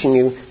I'm teaching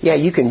you,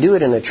 you can do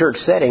it in a church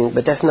setting,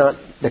 but that's not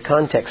the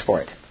context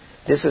for it.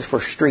 This is for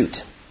street.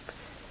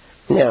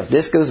 Now,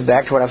 this goes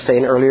back to what I was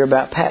saying earlier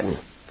about pattern.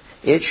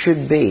 It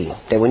should be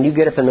that when you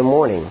get up in the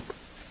morning,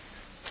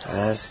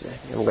 I'm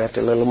going to have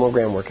to do a little more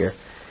groundwork here.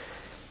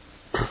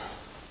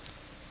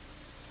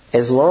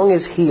 As long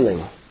as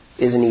healing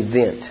is an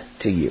event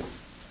to you,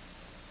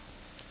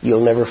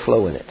 you'll never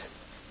flow in it.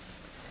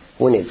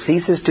 When it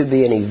ceases to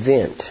be an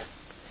event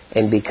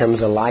and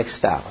becomes a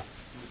lifestyle,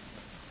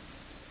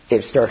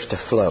 it starts to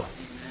flow.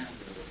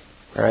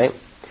 All right?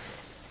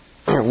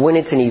 When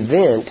it's an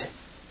event,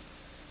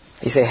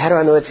 you say, how do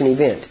I know it's an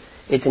event?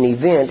 It's an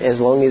event as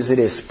long as it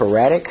is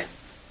sporadic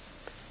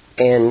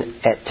and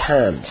at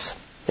times.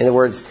 In other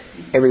words,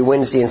 every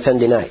Wednesday and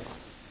Sunday night.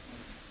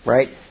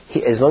 Right?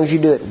 As long as you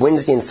do it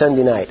Wednesday and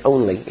Sunday night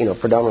only,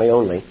 predominantly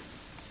only,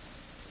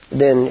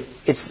 then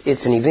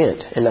it's an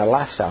event and not a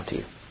lifestyle to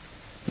you.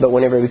 But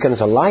whenever it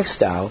becomes a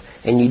lifestyle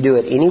and you do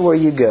it anywhere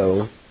you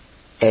go,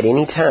 at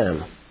any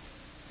time,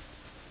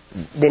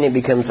 then it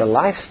becomes a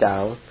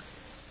lifestyle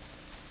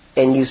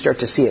and you start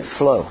to see it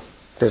flow.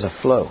 There's a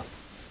flow.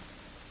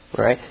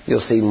 Right?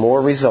 You'll see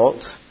more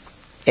results,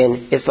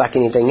 and it's like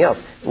anything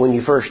else. When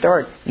you first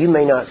start, you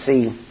may not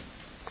see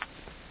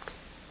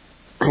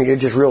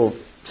just real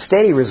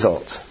steady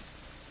results.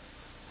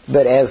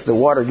 But as the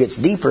water gets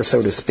deeper,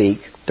 so to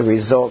speak, the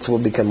results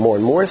will become more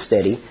and more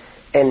steady.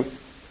 And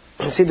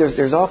see,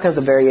 there's all kinds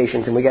of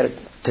variations, and we got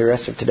the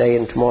rest of today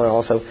and tomorrow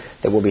also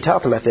that we'll be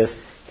talking about this,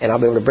 and I'll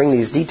be able to bring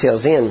these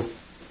details in.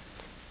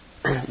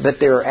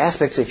 But there are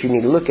aspects that you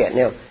need to look at.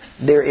 Now,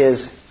 there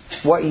is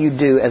what you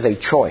do as a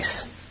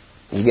choice.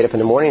 You get up in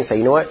the morning and say,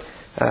 you know what,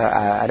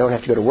 I don't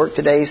have to go to work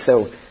today,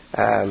 so,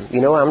 I'm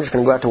just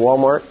going to go out to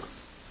Walmart,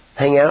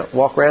 hang out,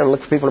 walk around, and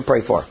look for people to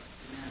pray for.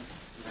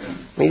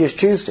 You just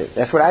choose to.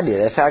 That's what I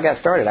did. That's how I got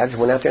started. I just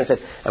went out there and said,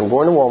 I'm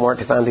going to Walmart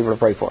to find people to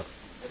pray for.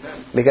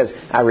 Because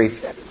I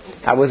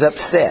was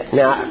upset.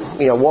 Now,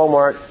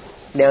 Walmart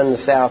down in the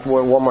south,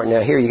 Walmart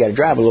now here, you got to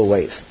drive a little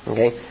ways.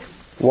 Okay,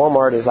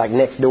 Walmart is like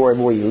next door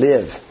where you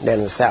live down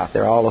in the south.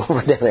 They're all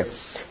over down there.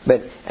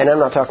 And I'm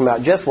not talking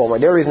about just Walmart.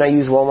 The only reason I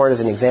use Walmart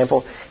as an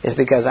example is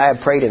because I have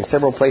prayed in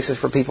several places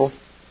for people.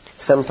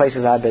 Some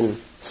places I've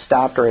been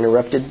stopped or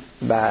interrupted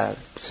by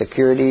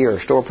security or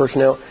store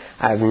personnel.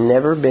 I've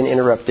never been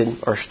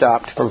interrupted or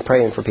stopped from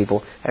praying for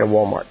people at a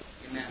Walmart.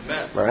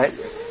 Amen. All right?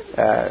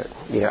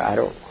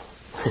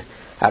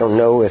 I don't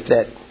know if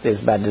that is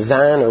by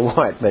design or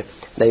what, but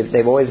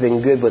they've always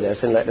been good with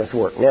us and letting us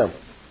work. Now,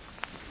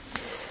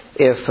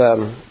 if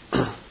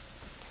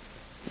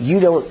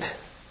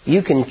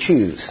you can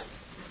choose.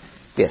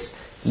 Yes,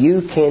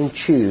 you can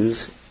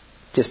choose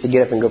just to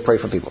get up and go pray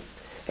for people.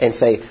 And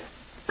say,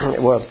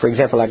 well, for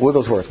example, like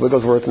Wigglesworth.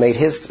 Wigglesworth made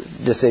his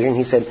decision.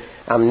 He said,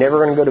 I'm never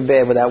going to go to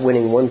bed without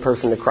winning one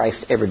person to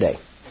Christ every day.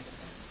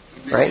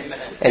 Right?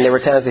 And there were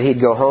times that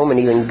he'd go home and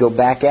even go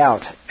back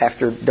out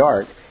after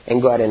dark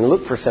and go out and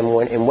look for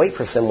someone and wait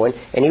for someone.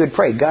 And he would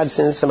pray, God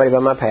sends somebody by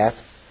my path.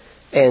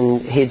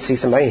 And he'd see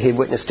somebody and he'd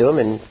witness to them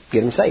and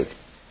get them saved.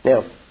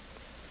 Now,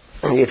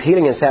 if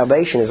healing and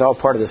salvation is all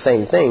part of the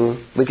same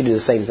thing, we could do the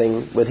same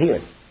thing with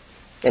healing.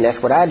 And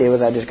that's what I did,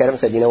 was I just got up and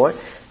said, you know what?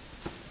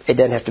 It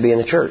doesn't have to be in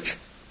the church.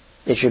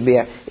 It should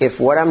be, if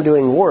what I'm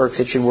doing works,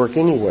 it should work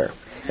anywhere.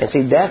 And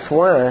see, that's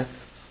why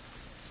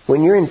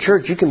when you're in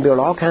church, you can build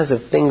all kinds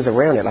of things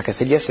around it. Like I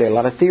said yesterday, a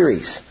lot of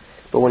theories.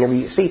 But when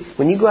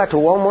you go out to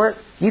Walmart,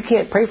 you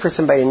can't pray for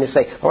somebody and just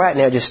say, all right,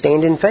 now just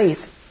stand in faith.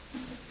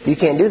 You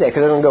can't do that,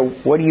 because they're going to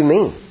go, what do you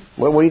mean?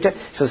 What are you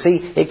talking? So see,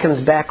 it comes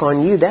back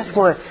on you. That's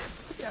why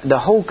the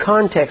whole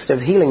context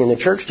of healing in the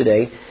church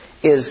today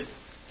is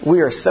we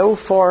are so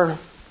far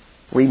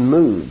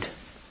removed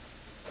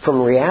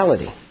from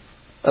reality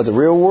of the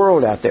real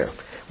world out there.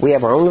 We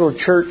have our own little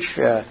church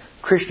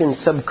Christian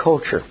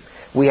subculture.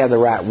 We have the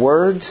right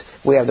words.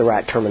 We have the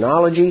right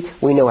terminology.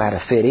 We know how to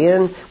fit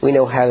in. We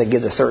know how to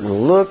give a certain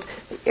look.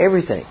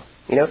 Everything.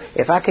 You know,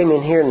 if I came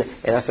in here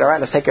and I said, all right,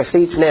 let's take our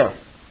seats now.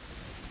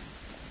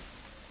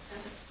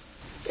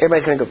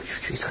 Everybody's going to go,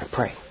 she's going to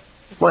pray.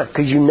 Why?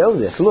 Because you know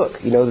this.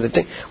 Look, you know the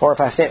thing. Or if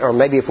I stand, or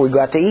maybe if we go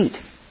out to eat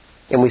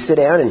and we sit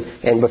down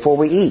and before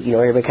we eat, you know,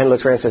 everybody kind of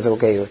looks around and says,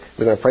 okay,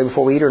 we're going to pray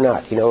before we eat or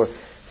not? You know,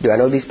 do I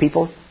know these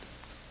people?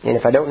 And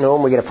if I don't know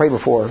them, we got to pray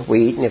before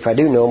we eat. And if I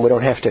do know them, we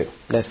don't have to.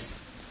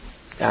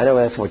 I know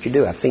that's what you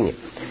do. I've seen it.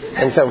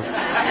 And so,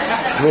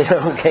 you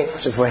know, okay,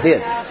 that's just what it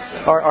is.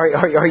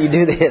 Or you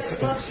do this.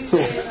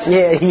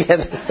 Yeah.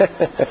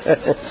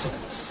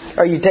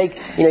 Or you take,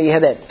 you know, you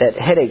have that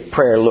headache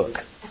prayer look.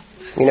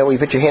 You know, where you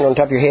put your hand on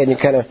top of your head and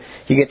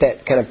you get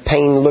that kind of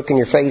pain look in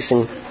your face,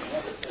 and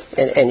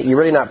you're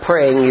really not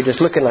praying, you're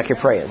just looking like you're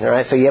praying, all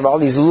right? So you have all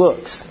these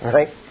looks, all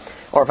right?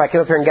 Or if I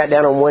came up here and got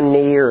down on one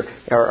knee or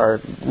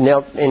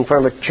knelt in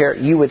front of a chair,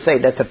 you would say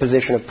that's a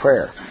position of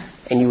prayer.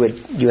 And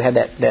you have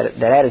that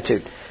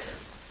attitude.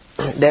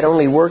 That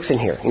only works in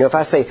here. You know, if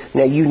I say,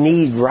 now you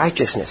need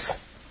righteousness.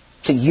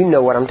 See, you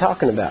know what I'm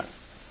talking about.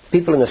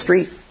 People in the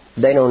street,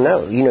 they don't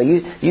know. You know,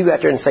 you go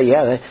out there and say,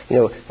 yeah, you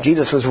know,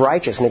 Jesus was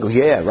righteous. And they go,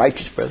 yeah,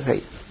 righteous, brother.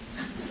 Hey,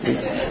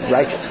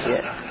 righteous,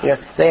 yeah. You know,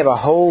 they have a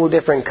whole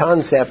different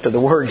concept of the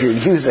words you're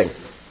using.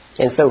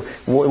 And so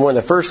one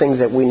of the first things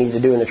that we need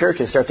to do in the church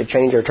is start to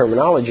change our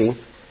terminology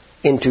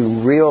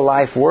into real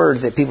life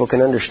words that people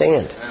can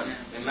understand.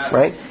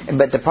 Right?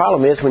 But the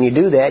problem is when you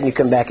do that and you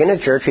come back into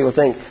church, people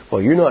think,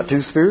 well, you're not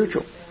too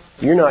spiritual.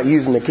 You're not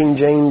using the King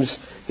James,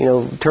 you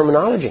know,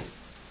 terminology.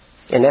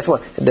 And that's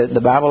what the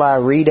Bible I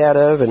read out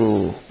of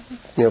and,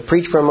 you know,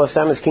 preach from most of the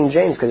time is King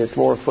James, because it's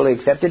more fully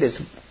accepted.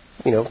 It's,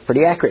 you know,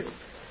 pretty accurate.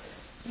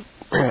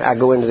 I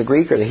go into the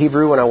Greek or the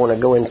Hebrew when I want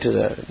to go into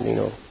the, you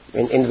know,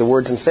 into the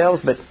words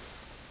themselves. But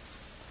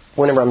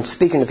whenever I'm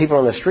speaking to people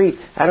on the street,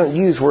 I don't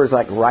use words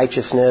like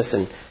righteousness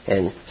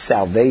and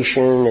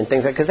salvation and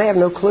things like that, because they have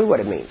no clue what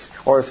it means.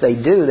 Or if they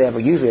do, they have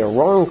usually a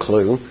wrong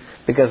clue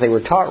because they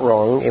were taught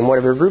wrong in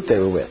whatever group they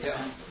were with.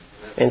 Yeah.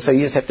 And so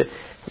you just have to...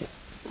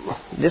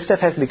 This stuff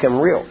has to become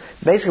real.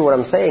 Basically what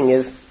I'm saying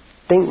is,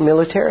 think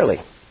militarily.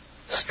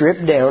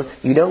 Strip down.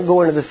 You don't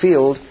go into the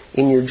field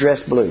in your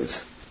dress blues.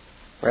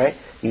 Right?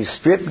 You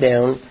strip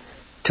down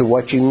to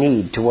what you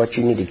need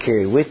to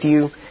carry with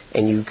you,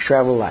 and you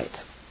travel light.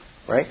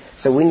 Right?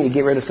 So we need to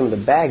get rid of some of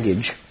the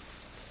baggage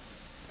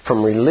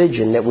from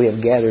religion that we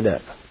have gathered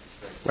up.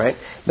 Right?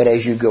 But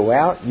as you go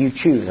out, you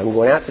choose. I'm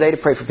going out today to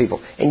pray for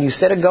people. And you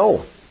set a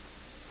goal.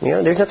 You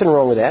know, there's nothing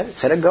wrong with that.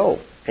 Set a goal.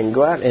 And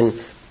go out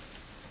and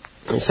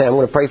say, I'm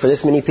going to pray for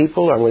this many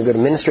people, or I'm going to go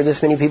to minister to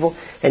this many people.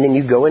 And then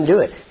you go and do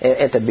it.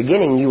 At the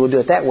beginning, you will do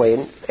it that way.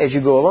 And as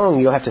you go along,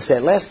 you'll have to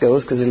set less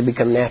goals because it'll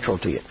become natural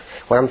to you.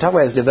 What I'm talking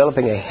about is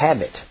developing a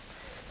habit.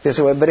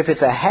 But if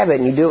it's a habit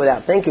and you do it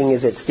without thinking,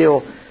 is it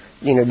still...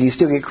 You know, do you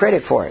still get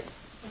credit for it?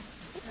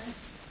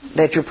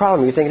 That's your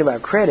problem. You're thinking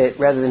about credit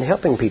rather than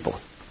helping people.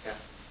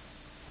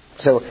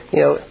 So, you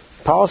know,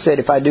 Paul said,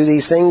 if I do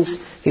these things,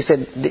 he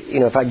said, you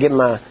know, if I give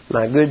my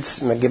goods,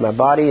 give my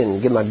body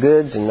and give my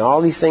goods and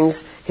all these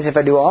things, he said, if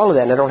I do all of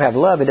that and I don't have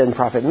love, it doesn't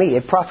profit me.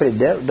 It profited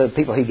the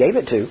people he gave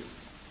it to,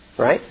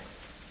 right?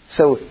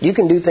 So you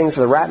can do things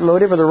for the right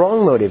motive or the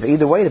wrong motive.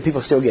 Either way, the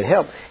people still get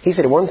help. He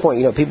said at one point,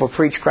 you know, people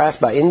preach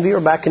Christ by envy or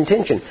by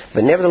contention,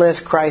 but nevertheless,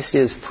 Christ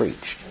is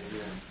preached.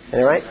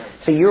 All right?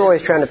 So you're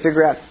always trying to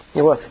figure out,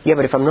 well, yeah,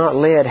 but if I'm not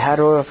led, how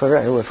do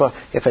I,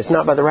 if it's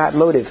not by the right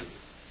motive?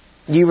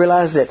 Do you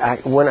realize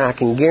that when I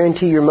can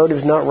guarantee your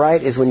motive's not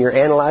right is when you're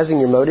analyzing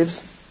your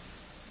motives?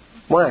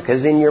 Why?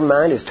 Because then your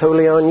mind is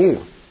totally on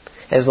you.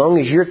 As long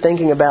as you're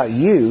thinking about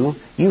you,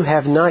 you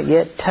have not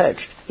yet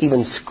touched,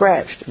 even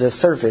scratched the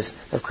surface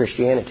of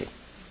Christianity.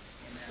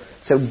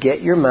 So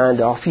get your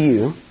mind off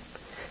you.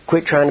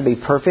 Quit trying to be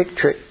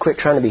perfect. Quit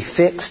trying to be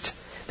fixed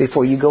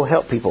before you go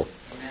help people.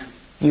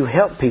 You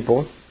help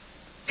people,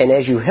 and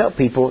as you help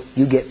people,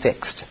 you get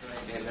fixed.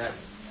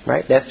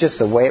 Right? That's just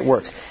the way it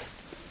works.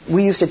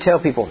 We used to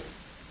tell people,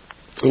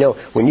 you know,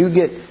 when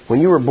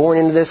you were born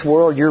into this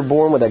world, you're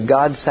born with a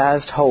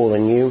God-sized hole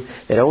in you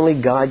that only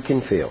God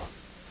can fill.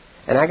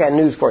 And I got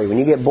news for you. When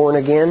you get born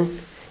again,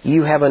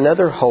 you have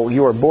another hole.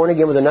 You are born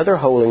again with another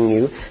hole in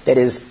you that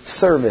is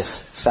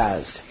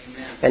service-sized.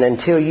 And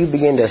until you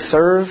begin to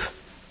serve,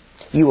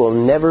 you will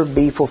never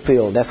be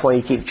fulfilled. That's why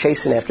you keep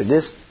chasing after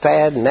this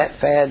fad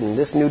and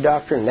this new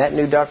doctrine and that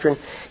new doctrine,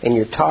 and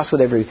you're tossed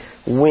with every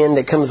wind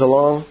that comes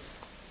along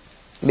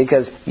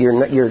because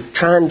you're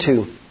trying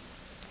to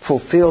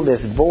fulfill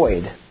this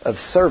void of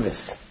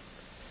service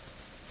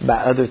by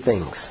other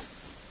things.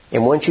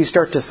 And once you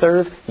start to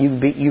serve,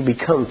 you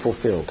become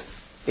fulfilled.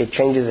 It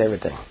changes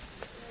everything.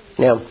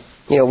 Now,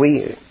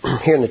 we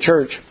here in the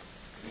church,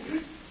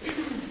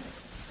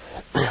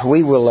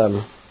 we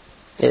will.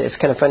 It's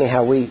kind of funny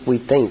how we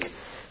think,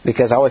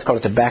 because I always call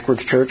it the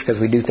backwards church because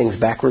we do things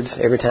backwards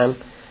every time.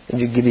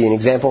 To give you an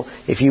example,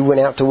 if you went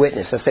out to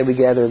witness, let's say we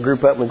gather a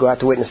group up and we go out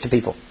to witness to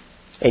people,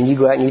 and you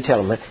go out and you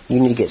tell them, you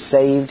need to get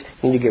saved,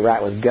 you need to get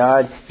right with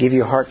God, give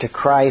your heart to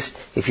Christ.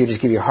 If you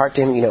just give your heart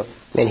to Him,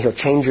 man, He'll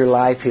change your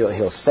life,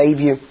 He'll save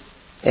you.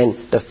 And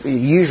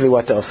usually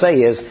what they'll say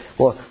is,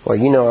 well,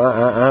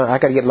 I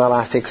got to get my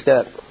life fixed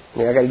up.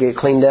 I got to get it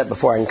cleaned up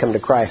before I can come to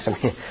Christ.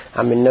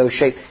 I'm in no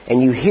shape.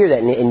 And you hear that,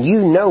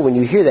 and when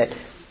you hear that,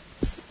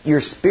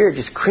 your spirit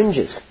just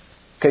cringes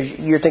because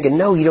you're thinking,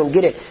 no, you don't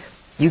get it.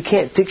 You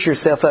can't fix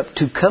yourself up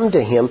to come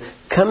to Him.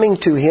 Coming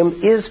to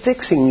Him is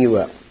fixing you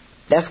up.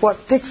 That's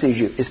what fixes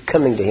you, is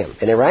coming to Him.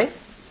 Isn't that right?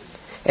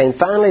 And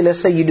finally,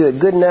 let's say you do it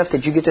good enough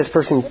that you get this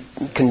person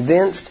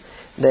convinced,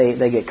 they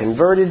get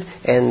converted,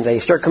 and they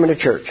start coming to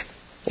church.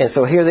 And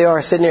so here they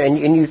are sitting there,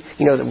 and you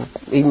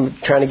even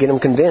trying to get them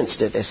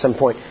convinced at some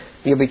point.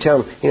 You'll be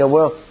telling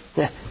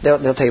them,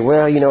 they'll tell you,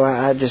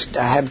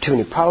 I have too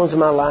many problems in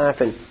my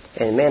life,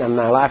 and man,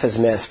 my life is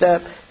messed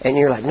up. And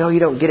you're like, no, you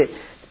don't get it.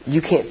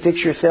 You can't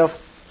fix yourself.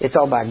 It's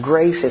all by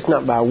grace. It's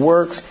not by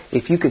works.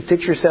 If you could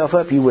fix yourself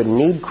up, you wouldn't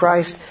need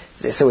Christ.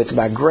 So it's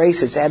by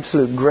grace. It's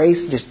absolute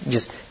grace.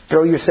 Just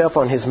throw yourself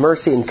on His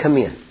mercy and come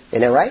in.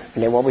 Isn't that right?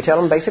 Isn't that what we tell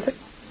them, basically?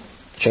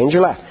 Change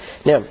your life.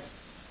 Now,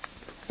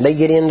 they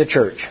get into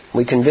church.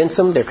 We convince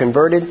them. They're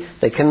converted.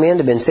 They come in.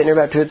 They've been sitting there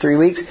about 2 or 3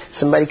 weeks.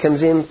 Somebody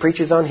comes in,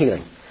 preaches on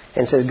healing,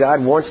 and says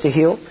God wants to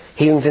heal.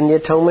 Healing's in the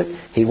atonement.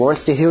 He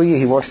wants to heal you.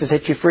 He wants to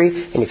set you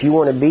free. And if you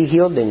want to be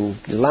healed, then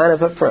line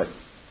up front.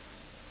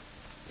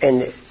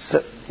 And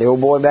so the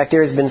old boy back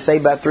there has been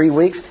saved about 3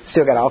 weeks.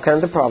 Still got all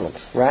kinds of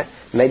problems, right?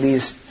 Maybe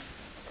he's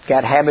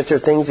got habits or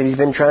things that he's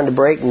been trying to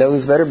break,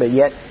 knows better, but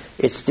yet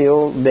it's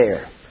still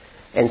there.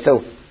 And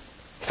so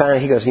finally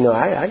he goes,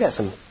 I got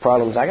some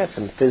problems. I got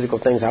some physical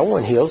things I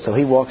want healed. So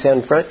he walks out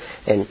in front,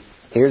 and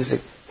here's,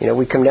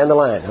 we come down the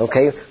line.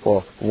 Okay,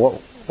 well,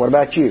 what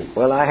about you?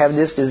 Well, I have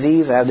this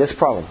disease. I have this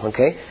problem.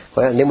 Okay,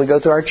 well, and then we go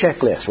through our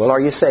checklist. Well,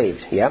 are you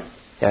saved? Yep.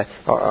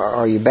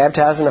 Are you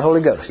baptized in the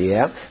Holy Ghost?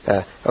 Yeah.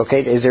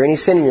 Okay, is there any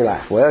sin in your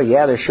life? Well,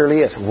 yeah, there surely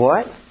is.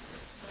 What?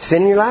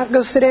 Sin in your life?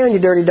 Go sit down, you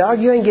dirty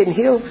dog. You ain't getting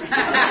healed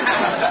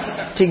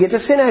till you get the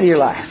sin out of your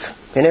life.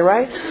 Isn't that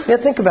right? Now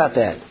think about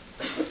that.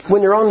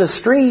 When they're on the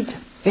street,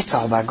 it's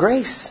all by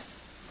grace.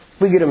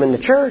 We get them in the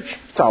church,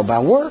 it's all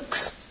by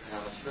works.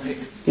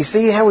 You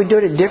see how we do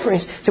it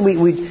different? So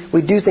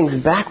we do things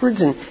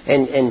backwards,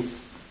 and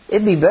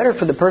it'd be better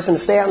for the person to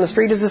stay out in the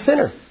street as a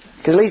sinner.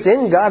 Because at least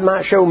then God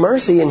might show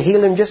mercy and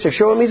heal him just to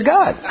show him He's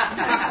God.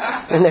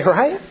 Isn't that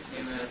right?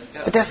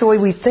 But that's the way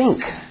we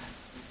think.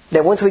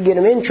 That once we get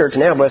them in church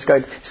now, bless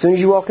God, as soon as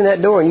you walk in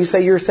that door and you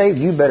say you're saved,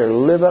 you better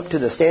live up to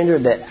the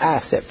standard that I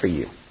set for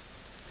you.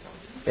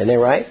 Isn't that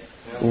right?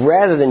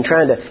 Rather than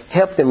trying to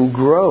help them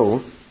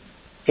grow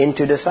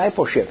into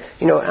discipleship.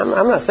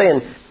 I'm not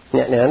saying,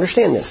 now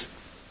understand this.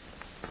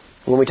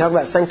 When we talk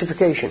about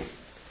sanctification,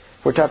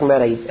 we're talking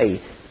about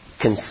a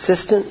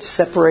consistent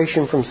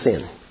separation from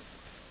sin.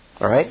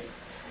 All right?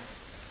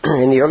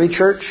 In the early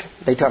church,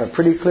 they taught a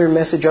pretty clear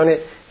message on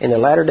it. In the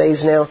latter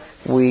days now,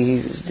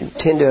 we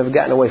tend to have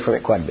gotten away from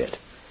it quite a bit.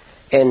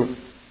 And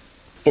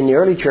in the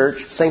early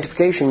church,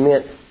 sanctification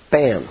meant,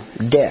 bam,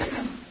 death.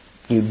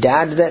 You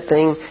died to that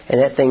thing,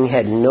 and that thing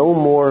had no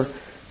more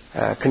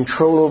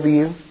control over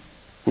you.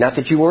 Not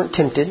that you weren't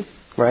tempted,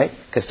 right?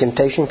 Because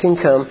temptation can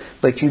come,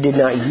 but you did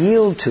not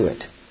yield to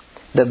it.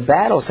 The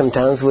battle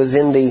sometimes was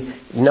in the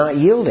not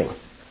yielding.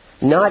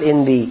 Not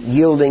in the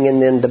yielding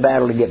and then the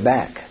battle to get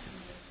back.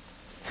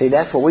 See,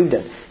 that's what we've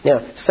done.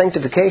 Now,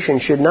 sanctification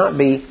should not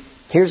be...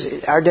 Here's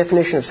our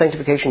definition of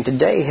sanctification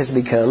today has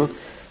become,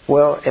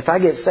 well, if I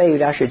get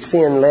saved, I should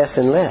sin less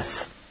and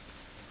less.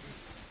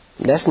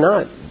 That's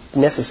not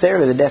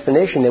necessarily the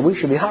definition that we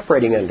should be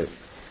operating under.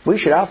 We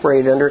should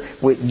operate under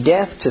with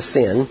death to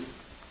sin,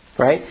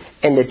 right?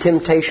 And the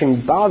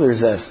temptation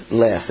bothers us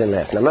less and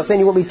less. Now, I'm not saying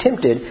you won't be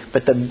tempted,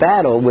 but the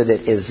battle with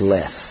it is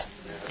less.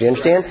 Do you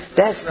understand?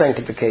 That's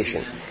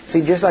sanctification.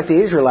 See, just like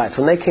the Israelites,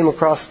 when they came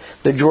across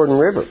the Jordan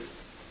River,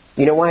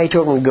 you know why He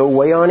told them to go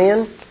way on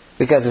in?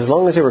 Because as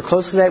long as they were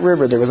close to that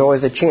river, there was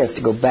always a chance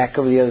to go back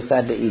over the other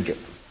side to Egypt.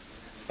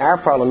 Our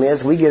problem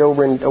is we get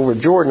over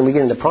Jordan, we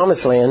get into the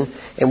Promised Land,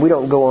 and we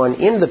don't go on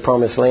into the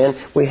Promised Land.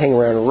 We hang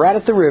around right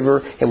at the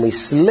river, and we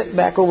slip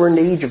back over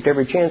into Egypt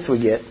every chance we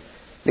get,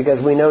 because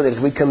we know that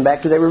as we come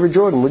back to that River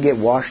Jordan, we get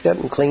washed up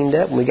and cleaned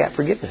up, and we got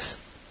forgiveness.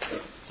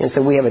 And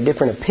so we have a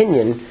different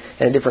opinion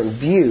and a different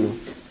view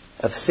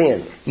of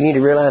sin. You need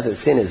to realize that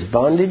sin is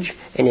bondage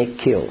and it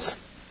kills.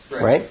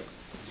 Right?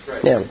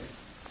 Now,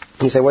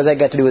 You say, what's that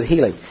got to do with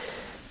healing?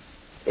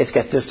 It's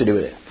got this to do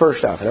with it.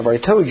 First off, and I've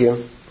already told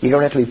you, you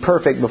don't have to be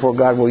perfect before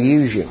God will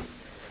use you.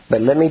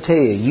 But let me tell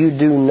you, you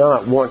do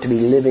not want to be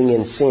living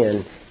in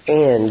sin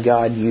and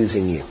God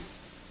using you.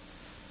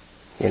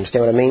 You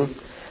understand what I mean?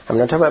 I'm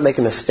not talking about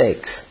making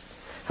mistakes.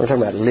 I'm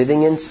talking about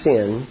living in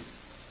sin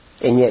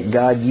and yet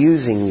God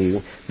using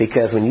you,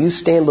 because when you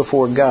stand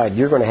before God,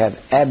 you're going to have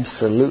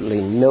absolutely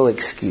no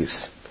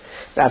excuse.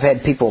 I've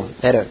had people,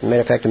 matter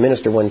of fact, a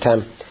minister one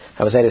time,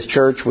 I was at his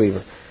church, we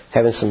were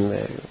having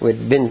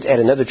we'd been at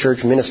another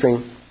church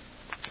ministering,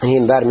 and he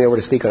invited me over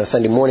to speak on a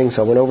Sunday morning,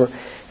 so I went over,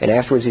 and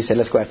afterwards he said,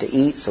 let's go out to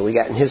eat. So we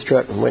got in his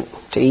truck and went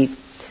to eat,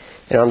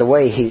 and on the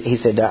way he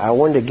said, I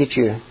wanted to get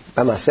you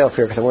by myself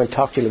here because I want to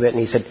talk to you a little bit, and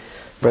he said,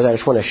 brother, I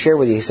just want to share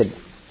with you, he said,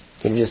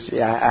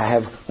 I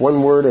have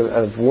one word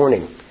of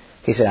warning.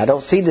 He said, I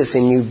don't see this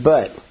in you,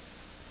 but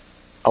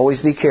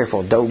always be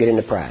careful. Don't get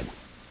into pride.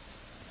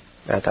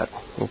 And I thought,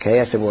 okay.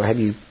 I said, well, have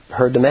you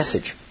heard the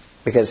message?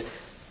 Because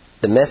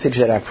the message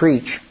that I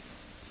preach,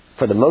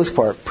 for the most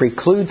part,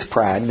 precludes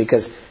pride,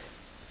 because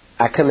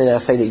I come in and I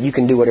say that you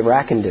can do whatever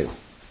I can do.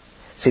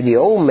 See, the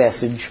old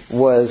message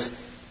was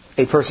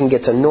a person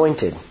gets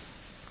anointed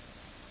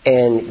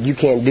and you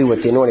can't do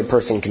what the anointed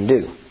person can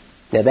do.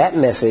 Now that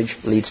message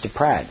leads to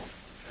pride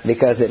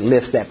because it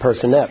lifts that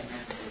person up.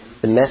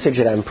 The message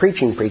that I'm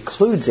preaching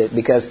precludes it,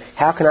 because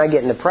how can I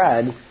get into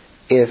pride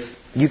if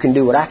you can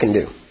do what I can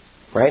do?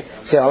 Right?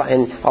 See,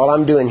 all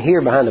I'm doing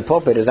here behind the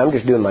pulpit is I'm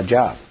just doing my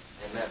job.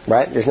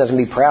 Right? There's nothing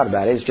to be proud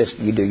about. It's just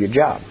you do your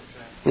job.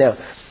 Now,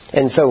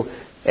 and so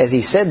as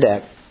he said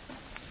that,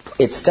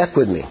 it stuck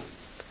with me,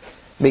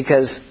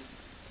 because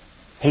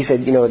he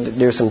said,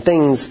 there's some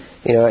things,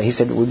 he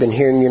said, we've been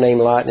hearing your name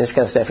a lot and this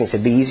kind of stuff. And he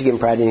said, be easy getting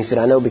pride. And he said,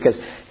 I know, because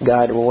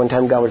one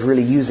time God was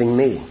really using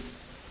me.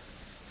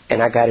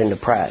 And I got into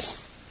pride.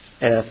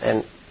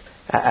 And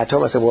I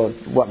told him, I said, well,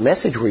 what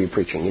message were you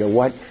preaching?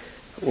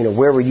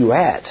 Where were you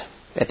at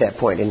that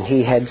point? And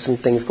he had some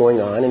things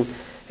going on,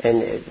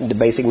 and the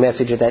basic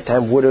message at that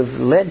time would have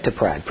led to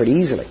pride pretty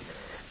easily.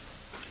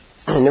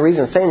 And the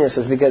reason I'm saying this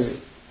is because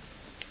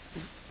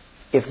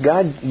if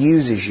God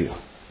uses you,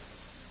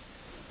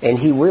 and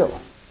He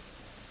will,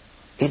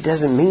 it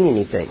doesn't mean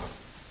anything,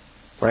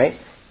 right?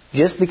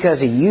 Just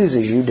because He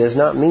uses you does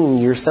not mean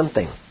you're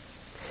something.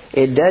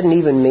 It doesn't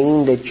even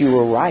mean that you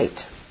were right,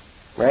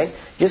 right?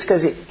 Just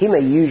because He may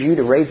use you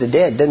to raise the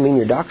dead doesn't mean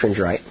your doctrine's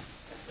right.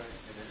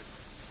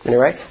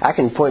 Right? I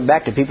can point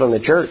back to people in the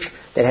church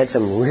that had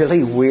some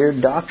really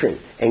weird doctrine,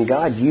 and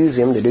God used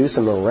them to do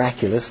some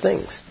miraculous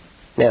things.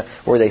 Now,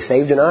 were they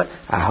saved or not?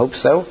 I hope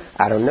so.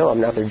 I don't know. I'm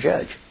not their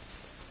judge.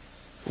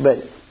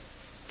 But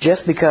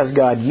just because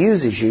God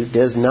uses you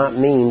does not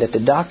mean that the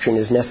doctrine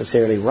is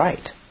necessarily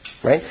right.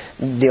 Right?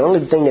 The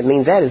only thing that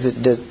means that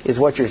is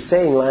what you're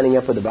saying lining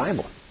up with the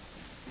Bible.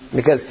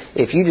 Because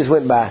if you just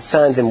went by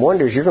signs and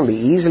wonders, you're going to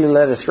be easily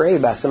led astray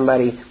by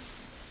somebody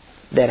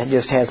that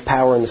just has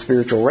power in the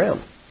spiritual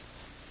realm.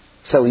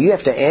 So you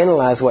have to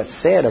analyze what's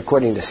said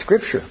according to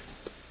Scripture.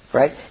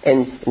 Right?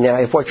 And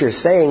now if what you're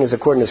saying is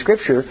according to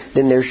Scripture,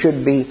 then there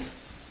should be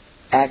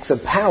acts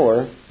of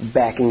power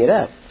backing it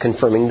up,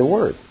 confirming the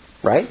Word.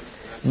 Right?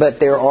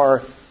 But there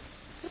are,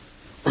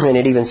 and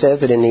it even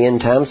says that in the end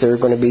times there are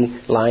going to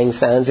be lying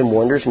signs and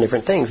wonders and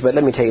different things. But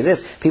let me tell you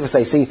this. People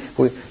say,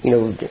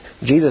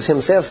 Jesus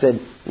Himself said,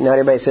 not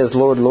everybody says,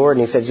 Lord, Lord.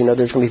 And He says,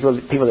 there's going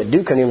to be people that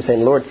do come to Him saying,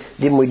 Lord,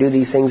 didn't we do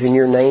these things in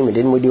Your name? And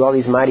didn't we do all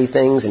these mighty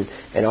things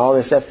and all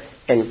this stuff?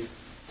 And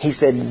He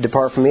said,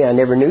 depart from me, I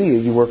never knew you,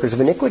 you workers of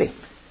iniquity.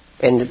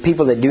 And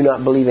people that do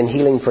not believe in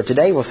healing for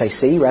today will say,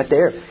 see, right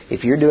there,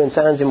 if you're doing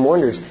signs and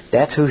wonders,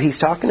 that's who He's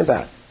talking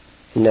about.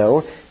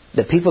 No.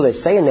 The people that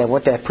saying that,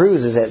 what that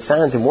proves is that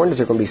signs and wonders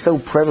are going to be so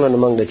prevalent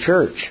among the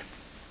church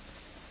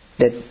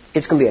that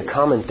it's going to be a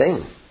common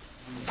thing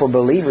for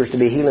believers to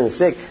be healing the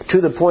sick,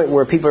 to the point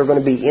where people are going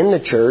to be in the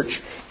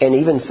church and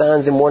even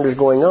signs and wonders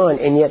going on,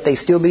 and yet they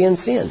still be in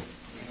sin.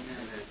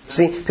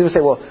 See, people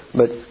say, well,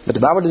 but the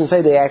Bible didn't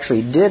say they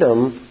actually did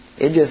them.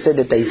 It just said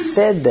that they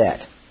said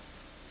that.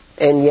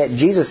 And yet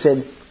Jesus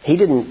said He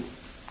didn't.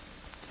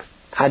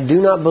 I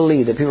do not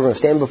believe that people are going to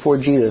stand before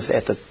Jesus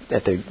at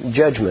the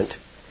judgment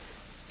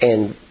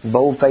and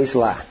bold-faced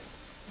lie.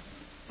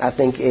 I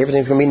think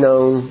everything's going to be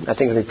known. I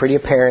think it's going to be pretty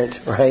apparent,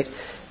 right?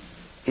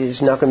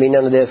 It's not going to be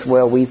none of this,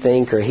 well, we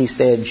think, or he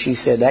said, she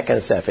said, that kind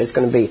of stuff. It's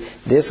going to be,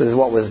 this is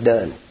what was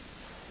done.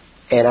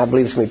 And I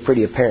believe it's going to be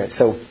pretty apparent.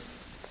 So,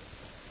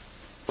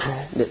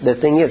 the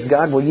thing is,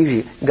 God will use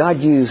you. God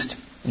used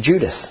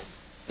Judas.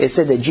 It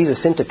said that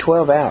Jesus sent the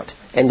 12 out,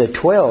 and the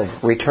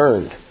 12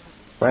 returned,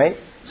 right?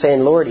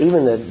 Saying, Lord,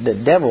 even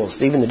the devils,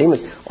 even the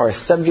demons are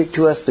subject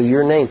to us through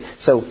Your name.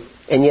 So,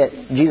 and yet,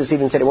 Jesus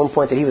even said at one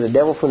point that he was a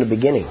devil from the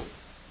beginning.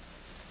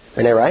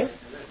 Isn't that right?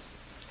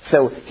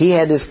 So, he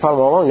had this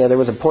problem all along. Now, there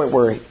was a point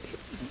where,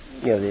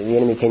 the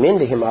enemy came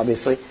into him,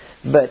 obviously.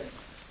 But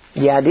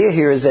the idea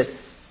here is that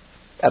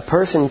a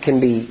person can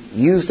be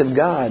used of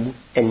God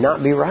and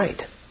not be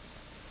right.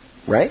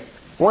 Right?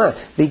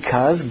 Why?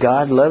 Because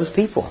God loves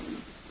people.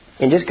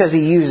 And just because He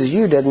uses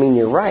you doesn't mean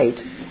you're right.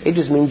 It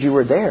just means you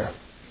were there.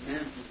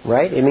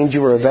 right? It means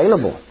you were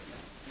available.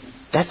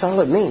 That's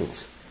all it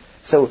means.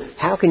 So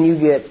how can you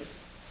get,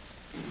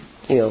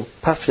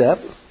 puffed up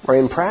or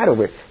in pride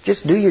over it?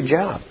 Just do your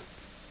job.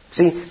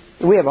 See,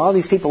 we have all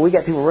these people. We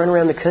got people running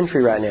around the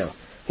country right now.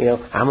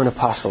 I'm an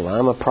apostle.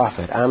 I'm a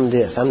prophet. I'm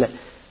this. I'm that.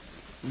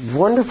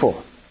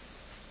 Wonderful.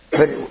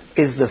 But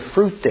is the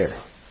fruit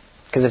there?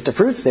 Because if the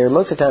fruit's there,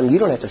 most of the time you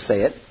don't have to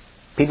say it.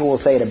 People will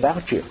say it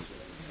about you.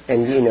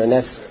 And, and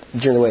that's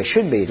generally the way it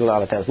should be a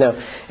lot of times. Now,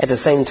 at the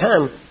same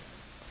time,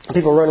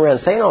 people run around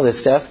saying all this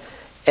stuff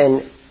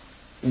and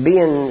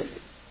being,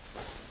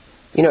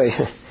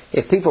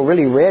 if people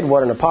really read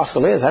what an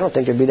apostle is, I don't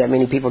think there'd be that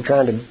many people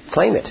trying to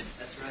claim it.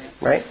 That's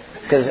right. Right?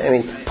 Because,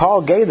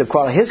 Paul gave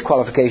his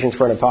qualifications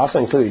for an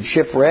apostle, included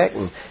shipwreck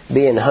and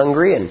being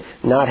hungry and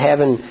not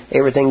having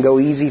everything go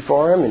easy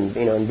for him and,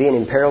 and being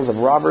in perils of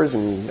robbers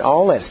and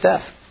all that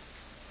stuff.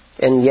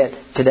 And yet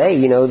today,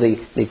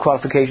 the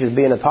qualifications of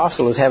being an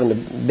apostle is having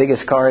the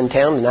biggest car in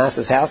town, the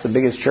nicest house, the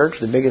biggest church,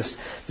 the biggest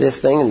this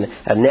thing, and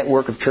a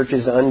network of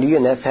churches under you,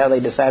 and that's how they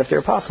decide if they're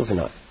apostles or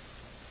not.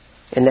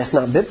 And that's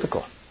not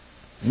biblical.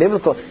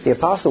 Biblical, the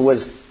apostle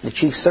was the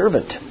chief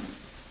servant.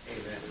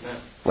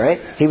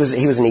 Right? He was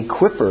an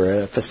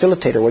equipper, a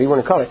facilitator, what do you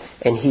want to call it?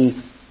 And he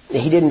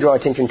didn't draw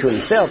attention to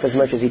himself as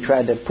much as he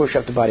tried to push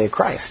up the body of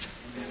Christ.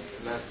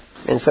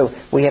 And so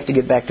we have to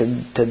get back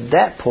to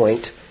that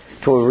point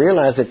to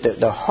realize that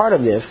the heart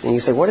of this, and you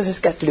say, what does this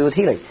got to do with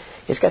healing?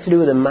 It's got to do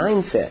with a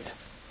mindset.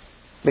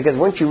 Because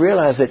once you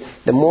realize that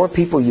the more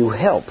people you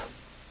help,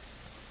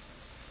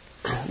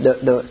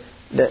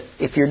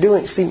 if you're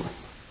doing, see,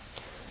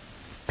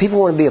 people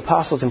want to be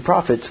apostles and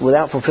prophets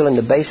without fulfilling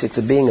the basics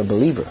of being a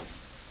believer.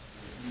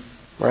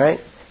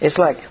 Right? It's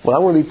like, well, I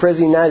want to be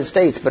president of the United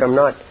States, but I'm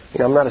not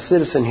a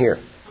citizen here.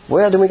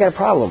 Well, then we got a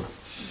problem.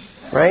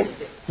 Right?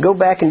 Go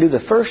back and do the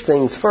first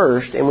things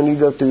first, and when you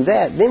go through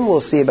that, then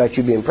we'll see about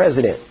you being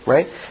president.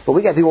 Right? But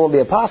we got people who want to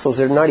be apostles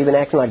that are not even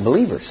acting like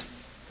believers.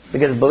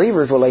 Because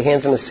believers will lay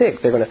hands on the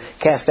sick. They're going to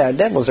cast out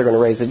devils. They're going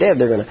to raise the dead.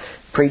 They're going to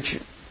preach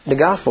the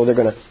gospel. They're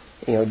going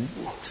to,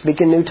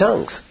 speak in new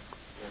tongues.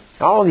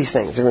 All of these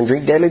things. They're going to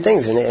drink deadly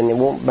things, and it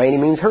won't by any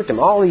means hurt them.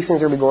 All these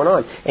things are going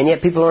on. And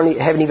yet people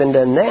haven't even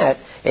done that,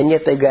 and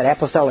yet they've got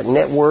apostolic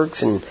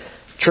networks and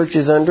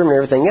churches under them and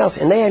everything else,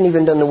 and they haven't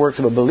even done the works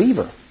of a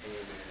believer,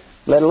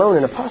 let alone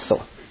an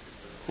apostle.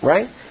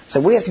 Right?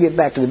 So we have to get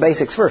back to the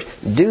basics first.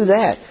 Do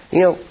that.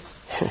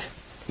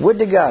 Would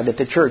to God that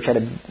the church had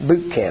a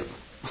boot camp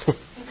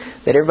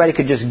that everybody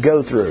could just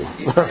go through,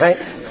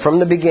 right? From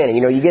the beginning.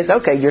 You get,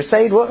 okay, you're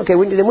saved. Well, okay,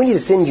 then we need to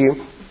send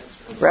you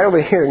right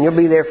over here, and you'll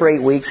be there for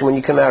 8 weeks, and when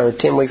you come out, or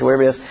 10 weeks, or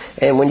whatever it is,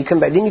 and when you come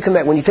back,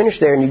 when you finish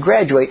there and you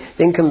graduate,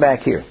 then come back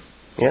here.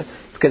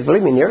 Because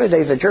believe me, in the early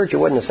days of church, it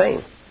wasn't the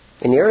same.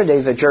 In the early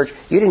days of church,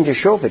 you didn't just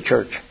show up at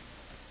church,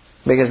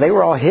 because they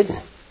were all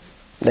hidden.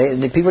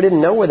 The people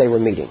didn't know where they were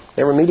meeting.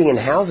 They were meeting in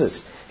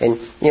houses. And,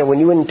 when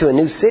you went into a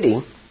new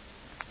city,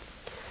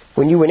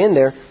 when you went in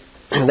there,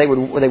 they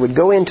would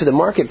go into the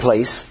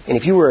marketplace, and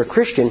if you were a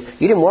Christian,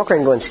 you didn't walk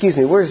around going, excuse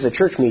me, where's the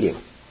church meeting?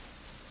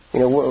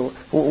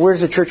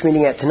 Where's the church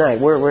meeting at tonight?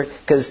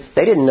 Because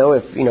they didn't know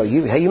if,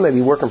 you may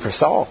be working for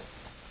Saul.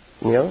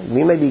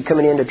 You may be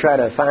coming in to try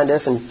to find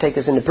us and take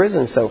us into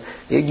prison. So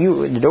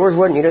the doors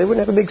they wouldn't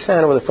have a big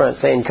sign over the front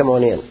saying, come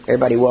on in,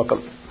 everybody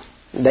welcome.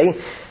 They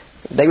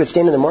would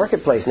stand in the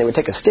marketplace and they would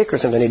take a stick or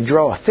something and they'd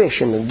draw a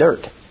fish in the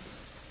dirt.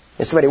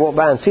 And somebody would walk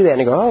by and see that and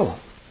they go, oh,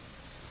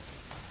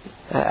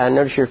 I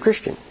notice you're a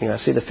Christian. I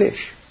see the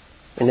fish.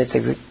 And they'd say,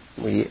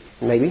 well,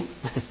 maybe.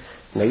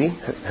 Maybe.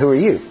 Who are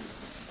you?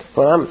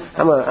 Well,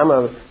 I'm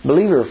a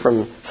believer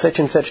from such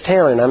and such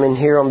town, and I'm in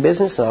here on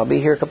business, and I'll be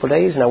here a couple of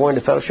days, and I wanted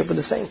to fellowship with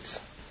the saints.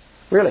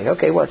 Really?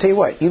 Okay, well, I'll tell you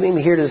what. You meet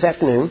me here this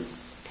afternoon,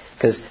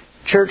 because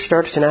church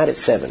starts tonight at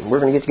 7. We're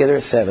going to get together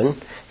at 7,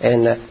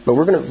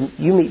 but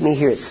you meet me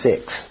here at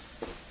 6.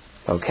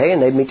 Okay,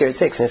 and they'd meet there at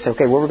 6, and they say,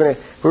 okay,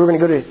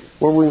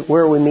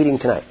 where are we meeting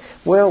tonight?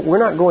 Well, we're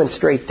not going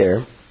straight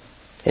there.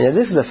 And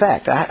this is a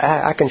fact.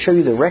 I can show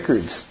you the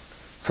records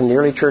from the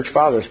early church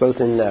fathers,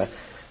 both in the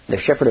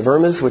Shepherd of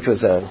Hermas, which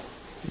was a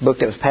book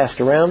that was passed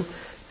around.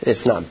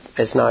 It's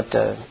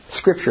not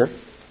scripture,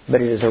 but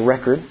it is a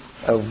record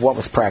of what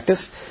was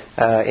practiced.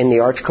 In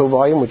the Archco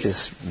volume, which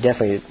is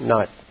definitely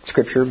not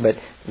scripture, but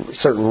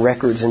certain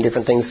records and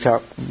different things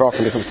brought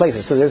from different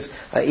places. So there's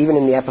even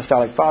in the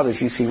Apostolic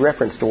Fathers, you see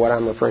reference to what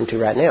I'm referring to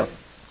right now.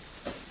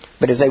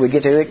 But as they would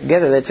get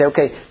together, they'd say,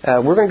 okay,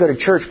 we're going to go to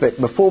church, but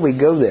before we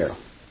go there,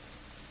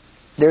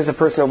 there's a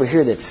person over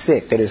here that's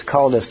sick that has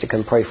called us to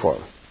come pray for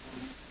him.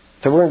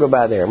 So we're going to go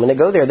by there. And when they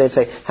go there, they'd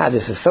say, hi,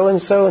 this is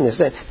so-and-so, and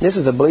this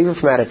is a believer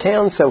from out of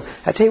town. So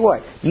I tell you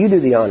what, you do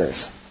the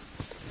honors.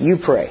 You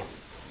pray.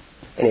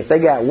 And if they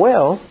got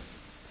well,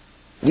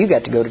 you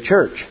got to go to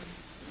church.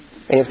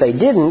 And if they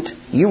didn't,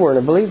 you weren't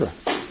a believer.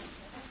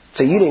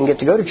 So you didn't get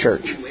to go to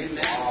church.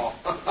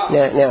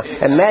 Now,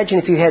 imagine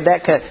if you had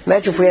that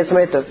imagine if we had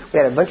we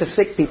had a bunch of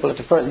sick people at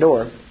the front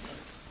door,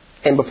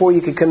 and before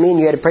you could come in,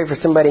 you had to pray for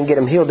somebody and get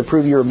them healed to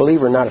prove you're a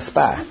believer, not a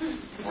spy.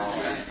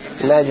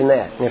 Imagine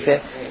that. You see?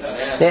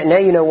 Now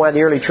you know why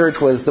the early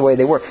church was the way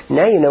they were.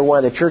 Now you know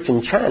why the church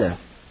in China,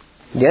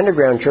 the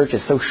underground church,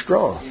 is so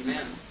strong.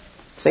 Amen.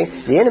 See,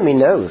 the enemy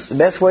knows the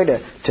best way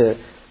to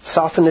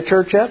soften the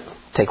church up,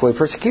 take away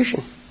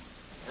persecution.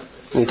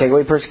 When you take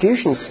away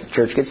persecution, the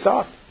church gets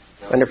soft.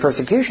 Under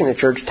persecution, the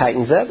church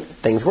tightens up,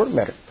 things work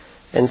better.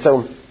 And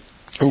so,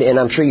 and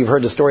I'm sure you've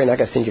heard the story, and I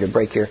got to send you to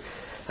break here.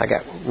 I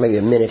got maybe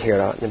a minute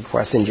here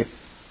before I send you.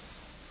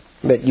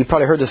 But you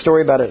probably heard the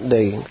story about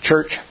the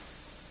church.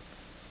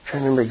 I'm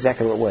trying to remember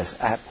exactly what it was.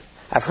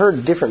 I've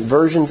heard different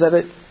versions of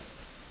it,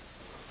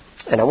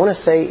 and I want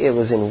to say it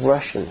was in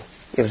Russian.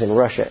 It was in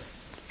Russia,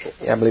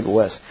 I believe it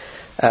was.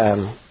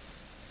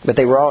 But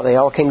they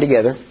all came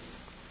together.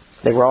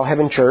 They were all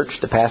having church.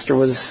 The pastor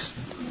was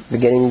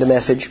beginning the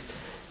message,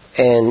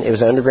 and it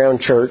was an underground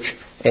church.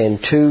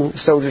 And 2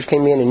 soldiers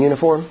came in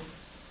uniform.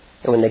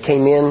 And when they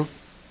came in,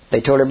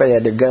 they told everybody they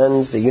had their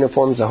guns, the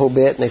uniforms, the whole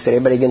bit. And they said,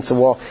 everybody against the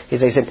wall.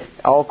 They said,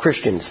 all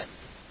Christians,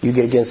 you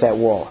get against that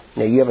wall.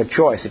 Now, you have a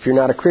choice. If you're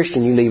not a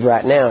Christian, you leave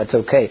right now. It's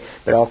okay.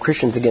 But all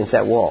Christians against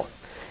that wall.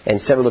 And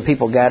several of the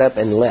people got up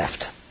and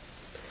left.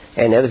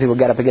 And the other people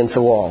got up against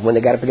the wall. When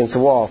they got up against the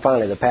wall,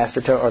 finally the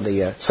pastor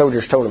the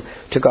soldiers told them,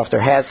 took off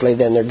their hats, laid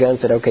down their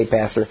guns, said, okay,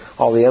 pastor,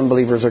 all the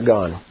unbelievers are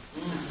gone.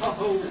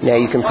 Now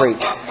you can preach.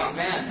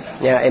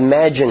 Now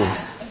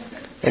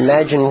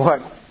imagine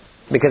what,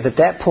 because at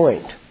that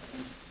point,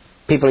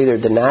 people either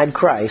denied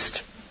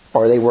Christ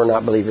or they were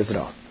not believers at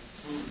all.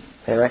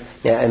 All right?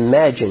 Now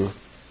imagine,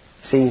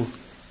 see,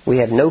 we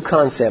have no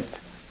concept.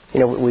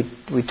 You know,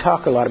 we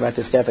talk a lot about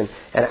this stuff, and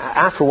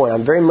I, for one,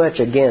 I'm very much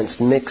against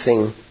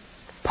mixing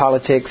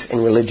politics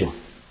and religion.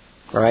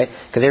 All right?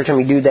 Because every time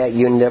you do that,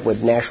 you end up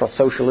with National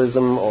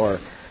Socialism or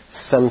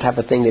some type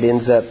of thing that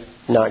ends up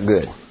not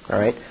good. All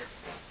right?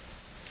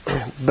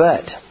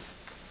 But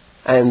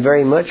I am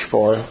very much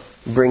for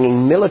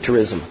bringing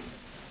militarism.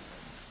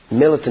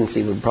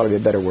 Militancy would probably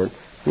be a better word.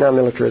 No,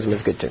 militarism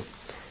is good too.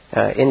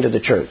 Into the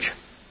church.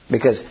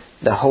 Because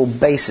the whole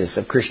basis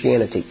of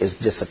Christianity is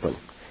discipline.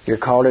 You're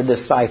called a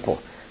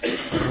disciple.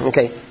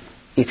 Okay,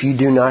 if you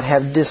do not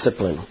have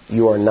discipline,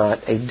 you are not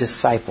a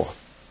disciple.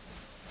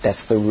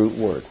 That's the root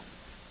word.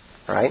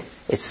 All right?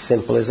 It's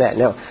simple as that.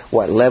 Now,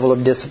 what level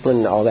of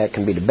discipline, all that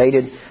can be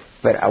debated,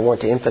 but I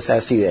want to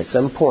emphasize to you that at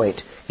some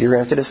point, you're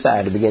going to have to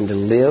decide to begin to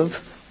live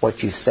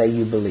what you say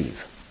you believe.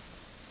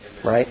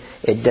 Right?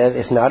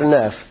 It's not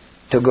enough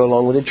to go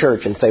along with the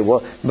church and say,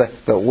 well,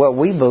 but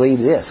we believe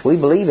this. We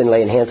believe in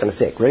laying hands on the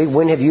sick. Really?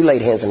 When have you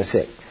laid hands on the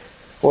sick?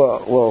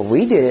 Well,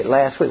 we did it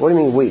last week. What do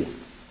you mean we?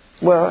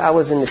 Well, I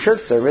was in the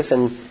church service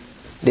and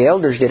the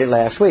elders did it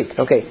last week.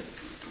 Okay.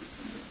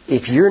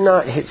 If you're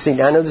not,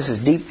 see, I know this is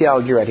deep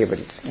theology right here, but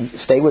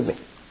stay with me.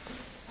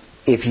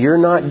 If you're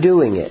not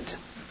doing it,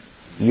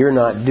 you're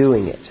not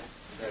doing it.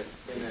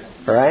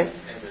 All right?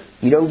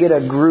 You don't get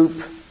a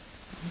group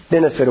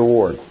benefit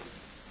award.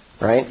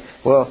 Right?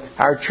 Well,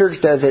 our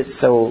church does it,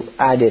 so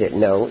I did it.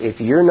 No,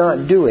 if you're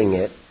not doing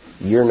it,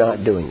 you're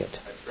not doing it.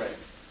 That's right.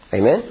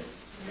 Amen?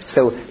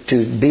 So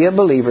to be a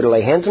believer, to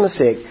lay hands on the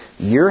sick,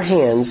 your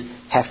hands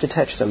have to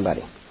touch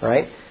somebody.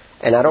 Right?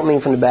 And I don't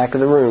mean from the back of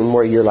the room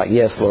where you're like,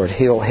 yes, Lord,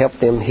 help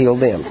them, heal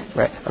them.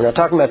 Right? I'm not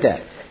talking about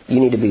that. You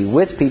need to be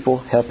with people,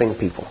 helping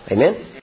people. Amen?